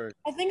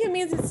 I think it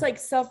means it's like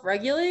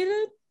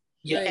self-regulated.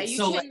 Yeah. Like,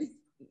 so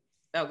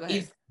go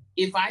ahead.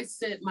 If I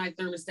set my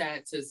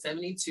thermostat to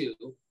 72,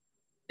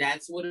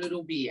 that's what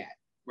it'll be at,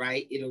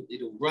 right? It'll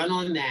run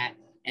on that,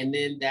 and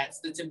then that's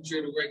the temperature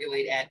it'll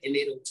regulate at, and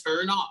it'll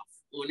turn off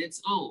on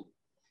its own.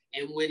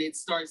 And when it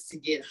starts to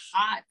get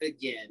hot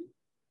again,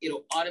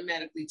 it'll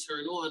automatically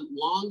turn on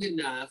long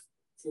enough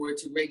for it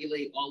to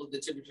regulate all of the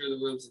temperature in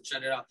the rooms and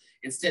shut it off,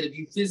 instead of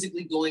you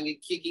physically going and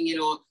kicking it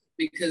on,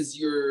 because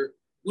the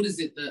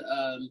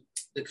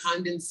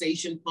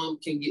condensation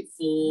pump can get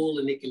full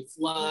and it can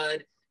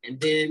flood, and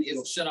then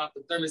it'll shut off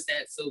the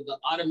thermostat. So the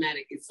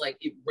automatic, it's like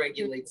it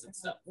regulates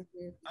itself.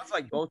 That's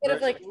like both. Instead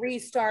of like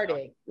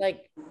restarting,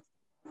 like.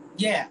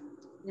 Yeah.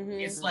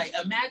 It's like,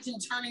 imagine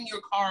turning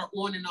your car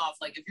on and off.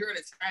 Like if you're at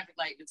a traffic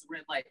light, it's a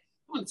red light.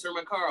 I want to turn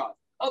my car off.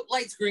 Oh,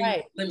 light's green.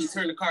 Right. Let me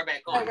turn the car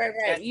back on.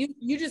 Right.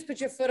 You just put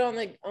your foot on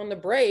the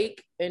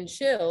brake and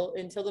chill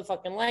until the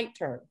fucking light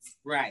turns.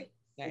 Right.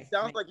 It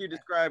sounds like you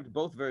described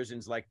both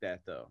versions like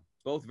that, though.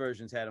 Both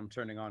versions had them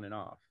turning on and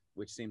off,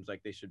 which seems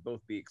like they should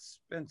both be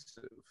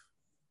expensive.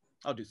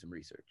 I'll do some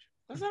research.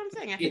 That's what I'm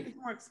saying. I think it's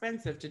more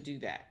expensive to do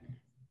that.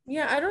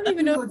 Yeah, I don't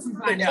even know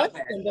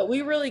but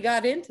we really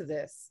got into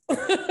this.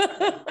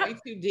 Way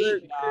too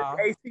deep, y'all.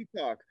 AC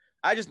talk.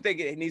 I just think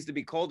it needs to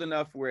be cold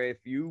enough where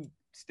if you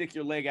stick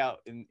your leg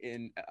out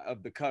in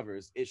of the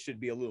covers, it should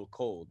be a little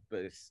cold. But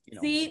it's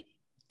See,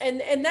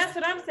 and that's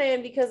what I'm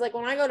saying, because like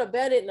when I go to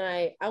bed at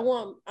night, I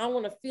want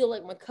to feel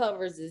like my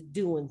covers is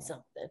doing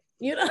something.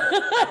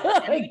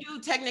 Like,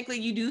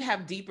 you do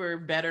have deeper,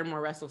 better, more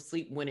restful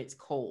sleep when it's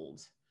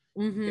cold.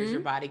 Because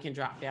your body can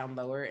drop down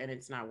lower and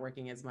it's not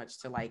working as much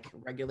to like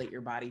regulate your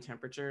body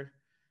temperature.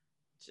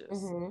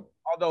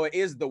 Although it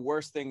is the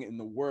worst thing in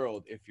the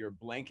world if your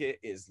blanket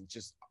is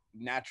just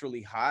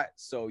naturally hot,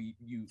 so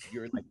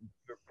you're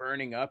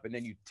burning up, and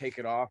then you take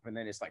it off and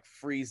then it's like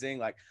freezing.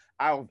 Like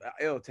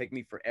it'll take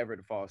me forever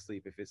to fall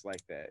asleep if it's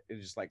like that.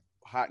 It's just like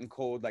hot and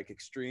cold, like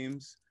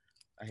extremes.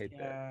 I hate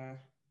that.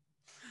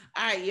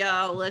 All right,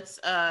 y'all,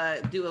 let's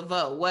do a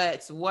vote.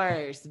 What's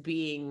worse,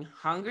 being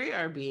hungry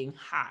or being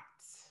hot?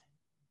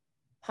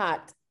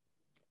 Hot.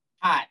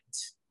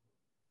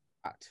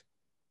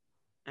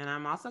 And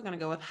I'm also going to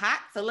go with hot.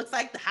 So it looks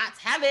like the hots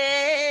have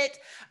it.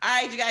 All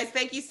right, you guys,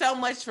 thank you so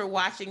much for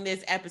watching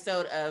this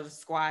episode of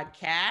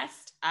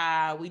Squadcast.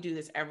 We do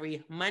this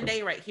every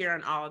Monday right here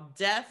on All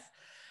Def.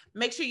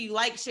 Make sure you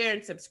like, share,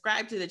 and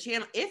subscribe to the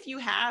channel. If you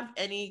have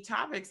any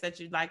topics that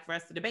you'd like for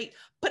us to debate,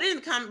 put it in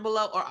the comment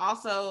below. Or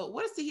also,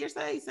 what does Tahir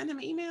say? Send him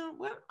an email?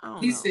 What?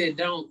 He said,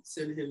 don't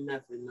send him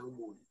nothing no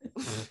more.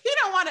 He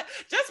don't want to.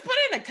 Just put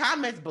it in the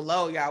comments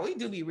below, y'all. We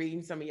do be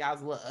reading some of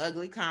y'all's little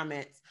ugly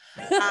comments.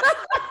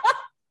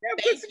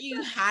 Thank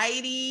you,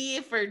 Heidi,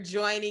 for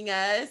joining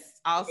us.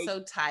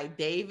 Also, Ty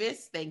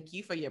Davis, thank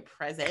you for your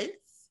presence.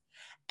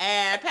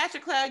 And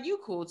Patrick Cloud, you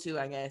cool too,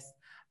 I guess.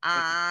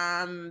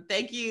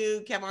 Thank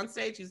you, Kev on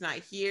stage, who's not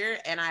here,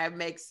 and I have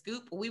Meg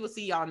Scoop. We will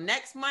see y'all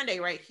next Monday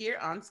right here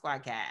on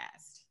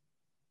Squadcast.